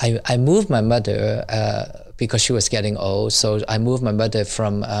I moved my mother because she was getting old. So I moved my mother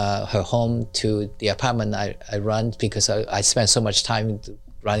from her home to the apartment I run, because I spent so much time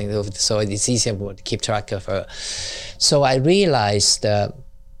running over, so it's easier to keep track of her. So I realized that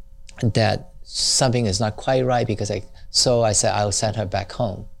something is not quite right, because I said I'll send her back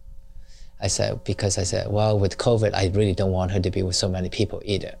home. Because I said, well, with COVID, I really don't want her to be with so many people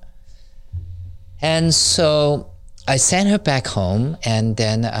either. And so I sent her back home, and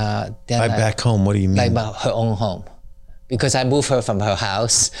then Back home, what do you mean? like her own home, because I moved her from her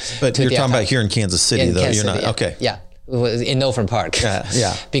house. But you're talking about here in Kansas City, though. Kansas You're City, not okay. Yeah, it was in Overland Park.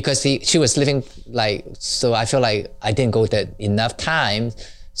 Yeah. Because she was living so I feel like I didn't go there enough time.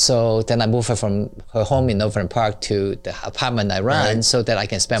 So then I moved her from her home in Overland Park to the apartment I run, so that I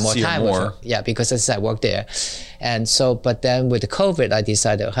can spend more time with her. Yeah, because as I work there. And so, but then with the COVID, I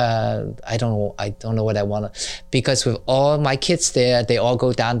decided, I don't know what I want to, because with all my kids there, they all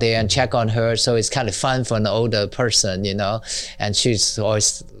go down there and check on her. So it's kind of fun for an older person, and she's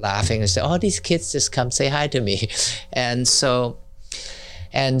always laughing and say, oh, these kids just come say hi to me.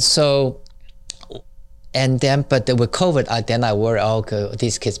 And then, but with COVID, then I worry,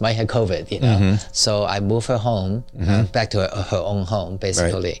 these kids might have COVID, So I moved her home, back to her own home,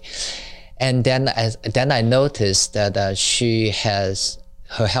 basically. Right. And then I noticed that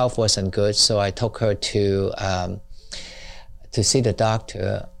her health wasn't good, so I took her to see the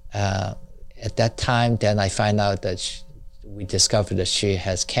doctor. At that time, then I find out that we discovered that she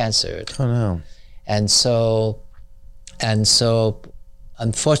has cancer. Oh no! And so.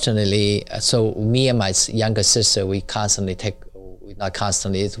 Unfortunately, so me and my younger sister, regularly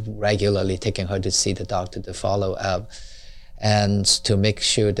taking her to see the doctor to follow up and to make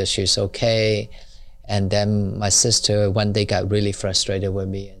sure that she's okay. And then my sister one day got really frustrated with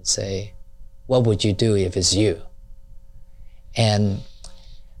me and say, what would you do if it's you? And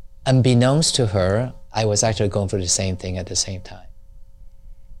unbeknownst to her, I was actually going through the same thing at the same time.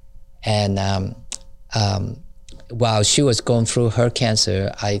 And while she was going through her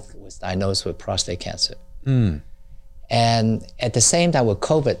cancer, I was diagnosed with prostate cancer. And at the same time with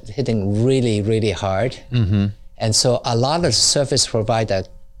COVID hitting really, really hard, and so a lot of service providers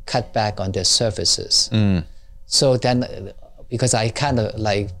cut back on their services. So then, because I kind of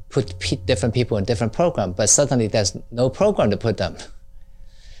put different people in different programs, but suddenly there's no program to put them.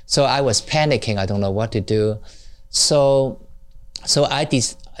 So I was panicking, I don't know what to do. So I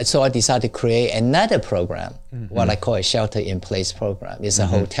decided to create another program, what I call a shelter-in-place program. It's a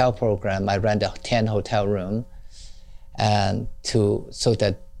hotel program. I rent 10 hotel rooms, and so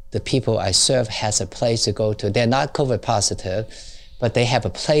that the people I serve has a place to go to. They're not COVID positive, but they have a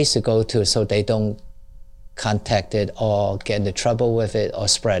place to go to, so they don't contact it or get into trouble with it or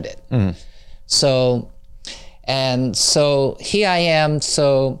spread it. So here I am.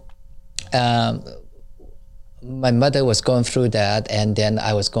 My mother was going through that, and then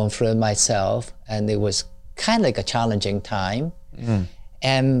I was going through it myself, and it was kind of like a challenging time.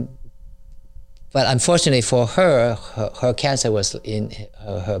 But unfortunately for her cancer was in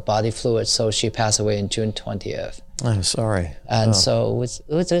her body fluid, so she passed away in June 20th. I'm sorry. And so it was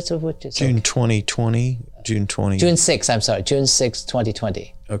June 2020, June 20. June 6th, I'm sorry, June 6th,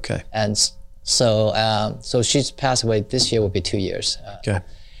 2020. Okay. And so she's passed away. This year will be 2 years. Okay.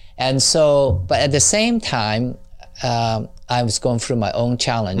 And so, but at the same time, I was going through my own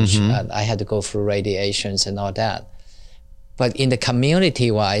challenge. I had to go through radiations and all that. But in the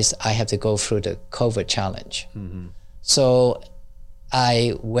community-wise, I have to go through the COVID challenge. So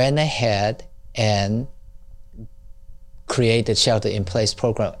I went ahead and created shelter-in-place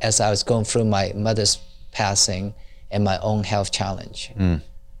program as I was going through my mother's passing and my own health challenge.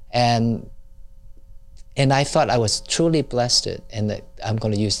 And I thought I was truly blessed, and that I'm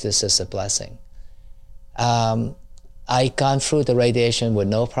going to use this as a blessing. I gone through the radiation with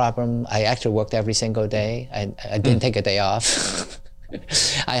no problem. I actually worked every single day. I didn't take a day off.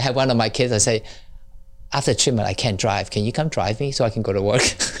 I had one of my kids, I say, after treatment, I can't drive. Can you come drive me so I can go to work?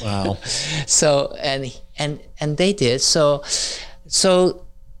 Wow. So, and they did. So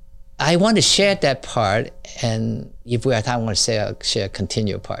I want to share that part, and if we have time, I want to share a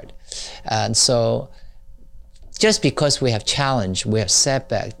continued part. And so, just because we have challenge, we have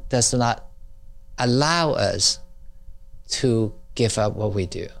setback, does not allow us to give up what we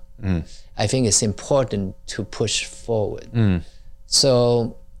do. I think it's important to push forward.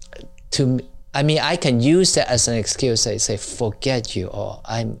 So I mean, I can use that as an excuse. Say, forget you all.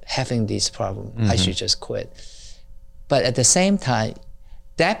 I'm having these problems. I should just quit. But at the same time,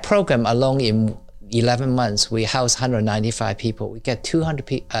 that program alone in 11 months, we house 195 people. We get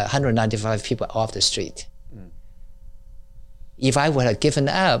 195 people off the street. If I would have given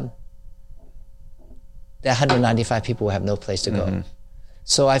up, that 195 people would have no place to go.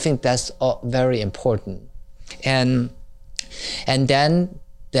 So I think that's all very important. And then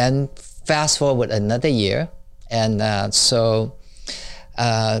fast forward another year, and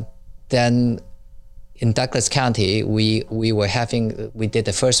then in Douglas County, we did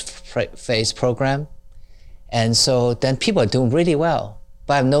the first phase program, and so then people are doing really well,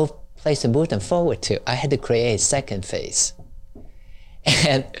 but I have no place to move them forward to. I had to create a second phase,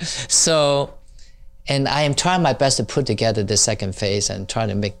 and I am trying my best to put together the second phase and try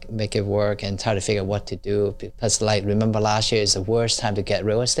to make it work and try to figure out what to do, because remember last year is the worst time to get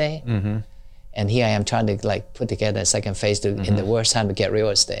real estate, and here I am trying to put together a second phase in the worst time to get real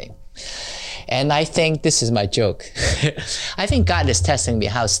estate. And I think this is my joke. I think God is testing me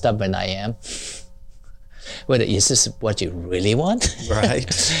how stubborn I am. Whether is this what you really want? Right.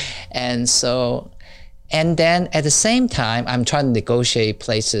 And then at the same time, I'm trying to negotiate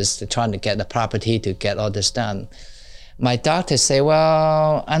places to trying to get the property to get all this done. My doctors say,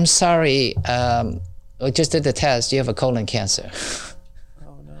 well, I'm sorry, we just did the test, you have a colon cancer.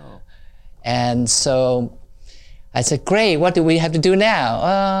 Oh no. And so I said, great, what do we have to do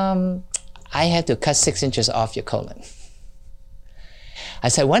now? I have to cut 6 inches off your colon. I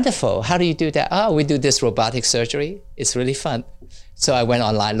said, wonderful, how do you do that? Oh, we do this robotic surgery, it's really fun. So I went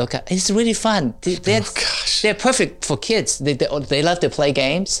online, look at, it's really fun. They're perfect for kids. They love to play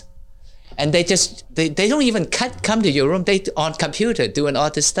games. And they don't even come to your room, they on computer doing all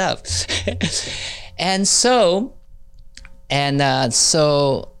this stuff. And so last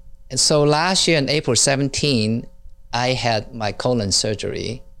year on April 17, I had my colon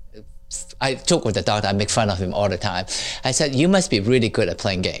surgery. I joke with the doctor, I make fun of him all the time. I said, you must be really good at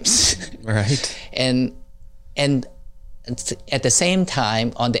playing games. Right. And at the same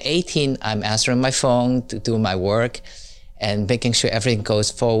time, on the 18th, I'm answering my phone to do my work and making sure everything goes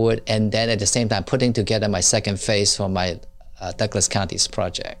forward. And then at the same time, putting together my second phase for my Douglas County's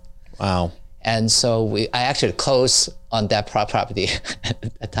project. Wow. And so I actually closed on that property at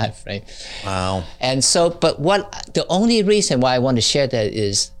that time frame. Wow. And so, but the only reason why I want to share that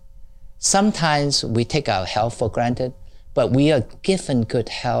is sometimes we take our health for granted, but we are given good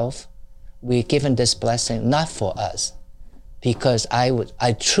health. We're given this blessing, not for us, because I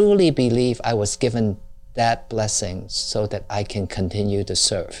truly believe I was given that blessing so that I can continue to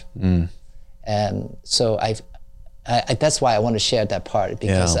serve. And so that's why I want to share that part,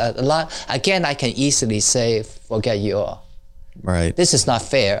 because I can easily say, forget you all. Right. This is not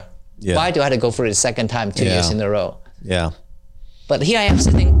fair. Yeah. Why do I have to go through it the second time 2 years in a row? Yeah. But here I am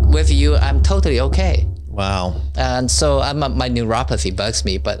sitting with you, I'm totally okay. Wow. And so my neuropathy bugs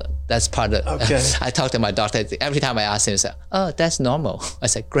me, but that's part of I talk to my doctor every time I ask him, he said, oh, that's normal. I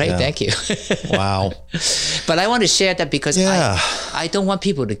said, great, thank you. Wow. But I want to share that because I don't want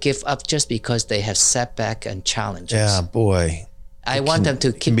people to give up just because they have setback and challenges. Yeah, boy. I want them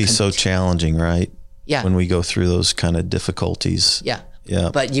to keep. It can be so challenging, right? Yeah. When we go through those kind of difficulties. Yeah.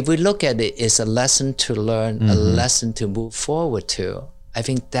 Yeah. But if we look at it, it's a lesson to learn, a lesson to move forward to. I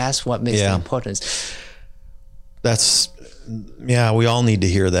think that's what makes the importance. We all need to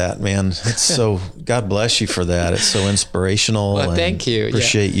hear that, man. It's so, God bless you for that. It's so inspirational. Well, thank you.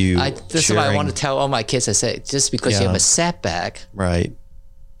 Appreciate you. This is why I want to tell all my kids, I say, just because you have a setback, right,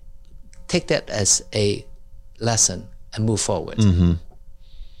 take that as a lesson and move forward.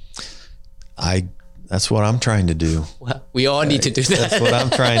 That's what I'm trying to do. Well, we all need to do that. That's what I'm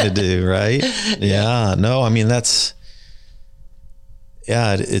trying to do, right? Yeah. No, I mean, it's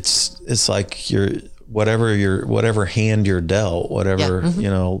like whatever hand you're dealt, whatever,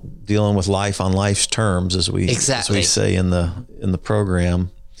 dealing with life on life's terms, as we say in the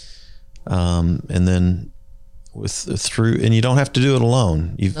program. And then and you don't have to do it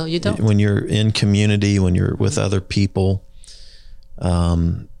alone. No, you don't. When you're in community, when you're with other people,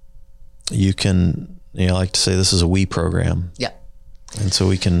 you can, I like to say this is a we program. Yeah. And so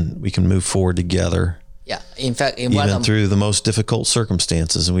we can move forward together. Yeah. In fact, even through the most difficult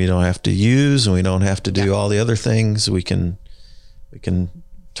circumstances, and we don't have to use, and we don't have to do all the other things. We can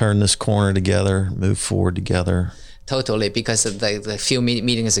turn this corner together, move forward together. Totally. Because of the few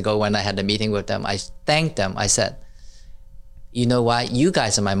meetings ago when I had a meeting with them, I thanked them. I said, you know what? You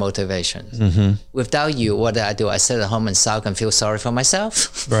guys are my motivation. Without you, what did I do? I sit at home and sulk and feel sorry for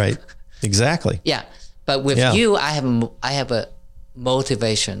myself. Right. Exactly. Yeah. But with you, I have a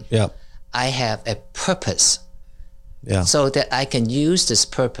motivation. Yeah. I have a purpose. Yeah. So that I can use this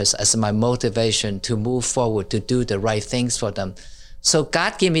purpose as my motivation to move forward, to do the right things for them. So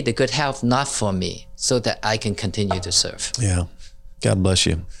God gave me the good health, not for me, so that I can continue to serve. Yeah. God bless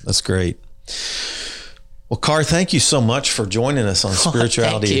you. That's great. Well, Carr, thank you so much for joining us on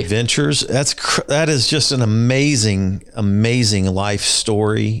Spirituality Adventures. That is just an amazing, amazing life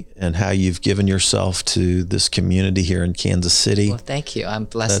story, and how you've given yourself to this community here in Kansas City. Well, thank you. I'm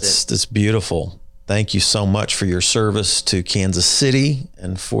blessed. That's beautiful. Thank you so much for your service to Kansas City,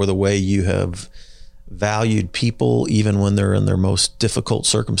 and for the way you have valued people even when they're in their most difficult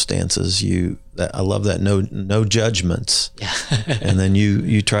circumstances. I love that no judgments. Yeah. And then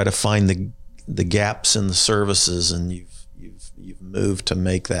you try to find the gaps in the services, and you've moved to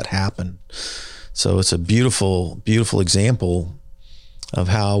make that happen. So it's a beautiful, beautiful example of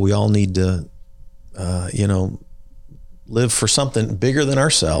how we all need to, live for something bigger than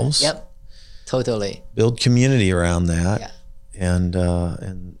ourselves. Yep. Totally. Build community around that. Yeah. And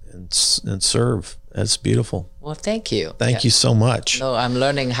serve. That's beautiful. Well, thank you. Thank you so much. No, I'm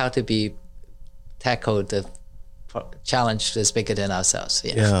learning how to tackle the challenge that's bigger than ourselves.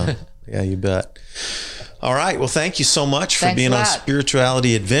 Yeah. Yeah, you bet. All right. Well, thank you so much for Thanks being on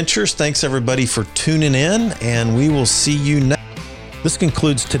Spirituality Adventures. Thanks everybody for tuning in, and we will see you next. This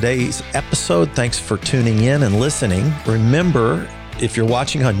concludes today's episode. Thanks for tuning in and listening. Remember, if you're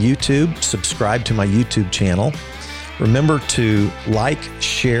watching on YouTube, subscribe to my YouTube channel. Remember to like,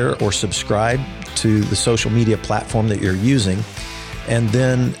 share, or subscribe to the social media platform that you're using. And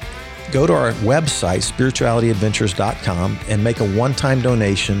then go to our website, spiritualityadventures.com, and make a one-time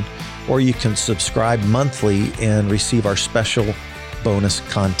donation, or you can subscribe monthly and receive our special bonus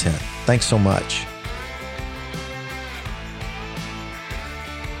content. Thanks so much.